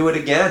we could do it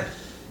again.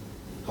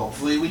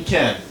 Hopefully we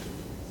can.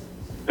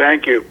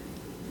 Thank you.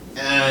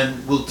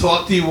 And we'll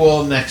talk to you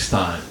all next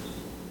time.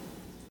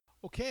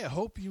 Okay, I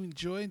hope you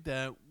enjoyed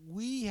that.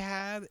 We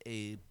had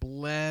a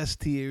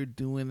blast here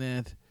doing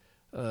that.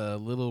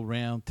 Little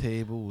round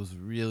table was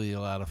really a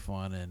lot of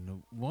fun, and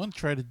we want to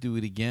try to do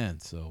it again.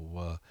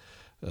 So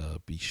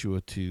be sure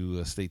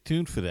to stay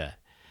tuned for that.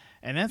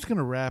 And that's going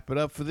to wrap it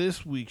up for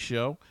this week's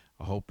show.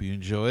 I hope you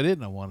enjoyed it,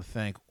 and I want to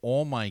thank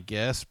all my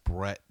guests,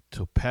 Brett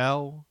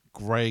Topel,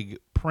 Greg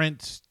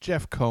Prince,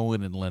 Jeff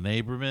Cohen, and Len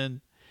Aberman.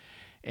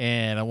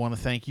 And I want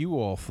to thank you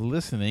all for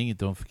listening, and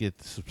don't forget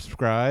to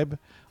subscribe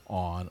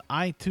on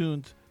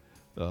iTunes,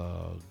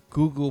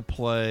 Google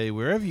Play,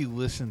 wherever you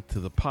listen to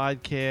the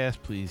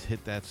podcast. Please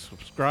hit that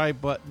subscribe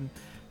button.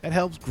 That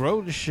helps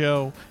grow the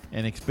show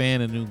and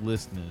expand to new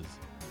listeners.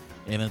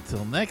 And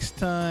until next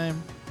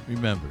time,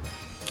 remember,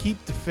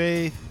 keep the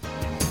faith,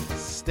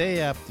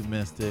 stay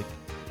optimistic,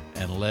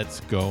 and let's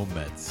go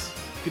Mets.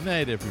 Good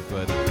night,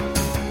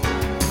 everybody.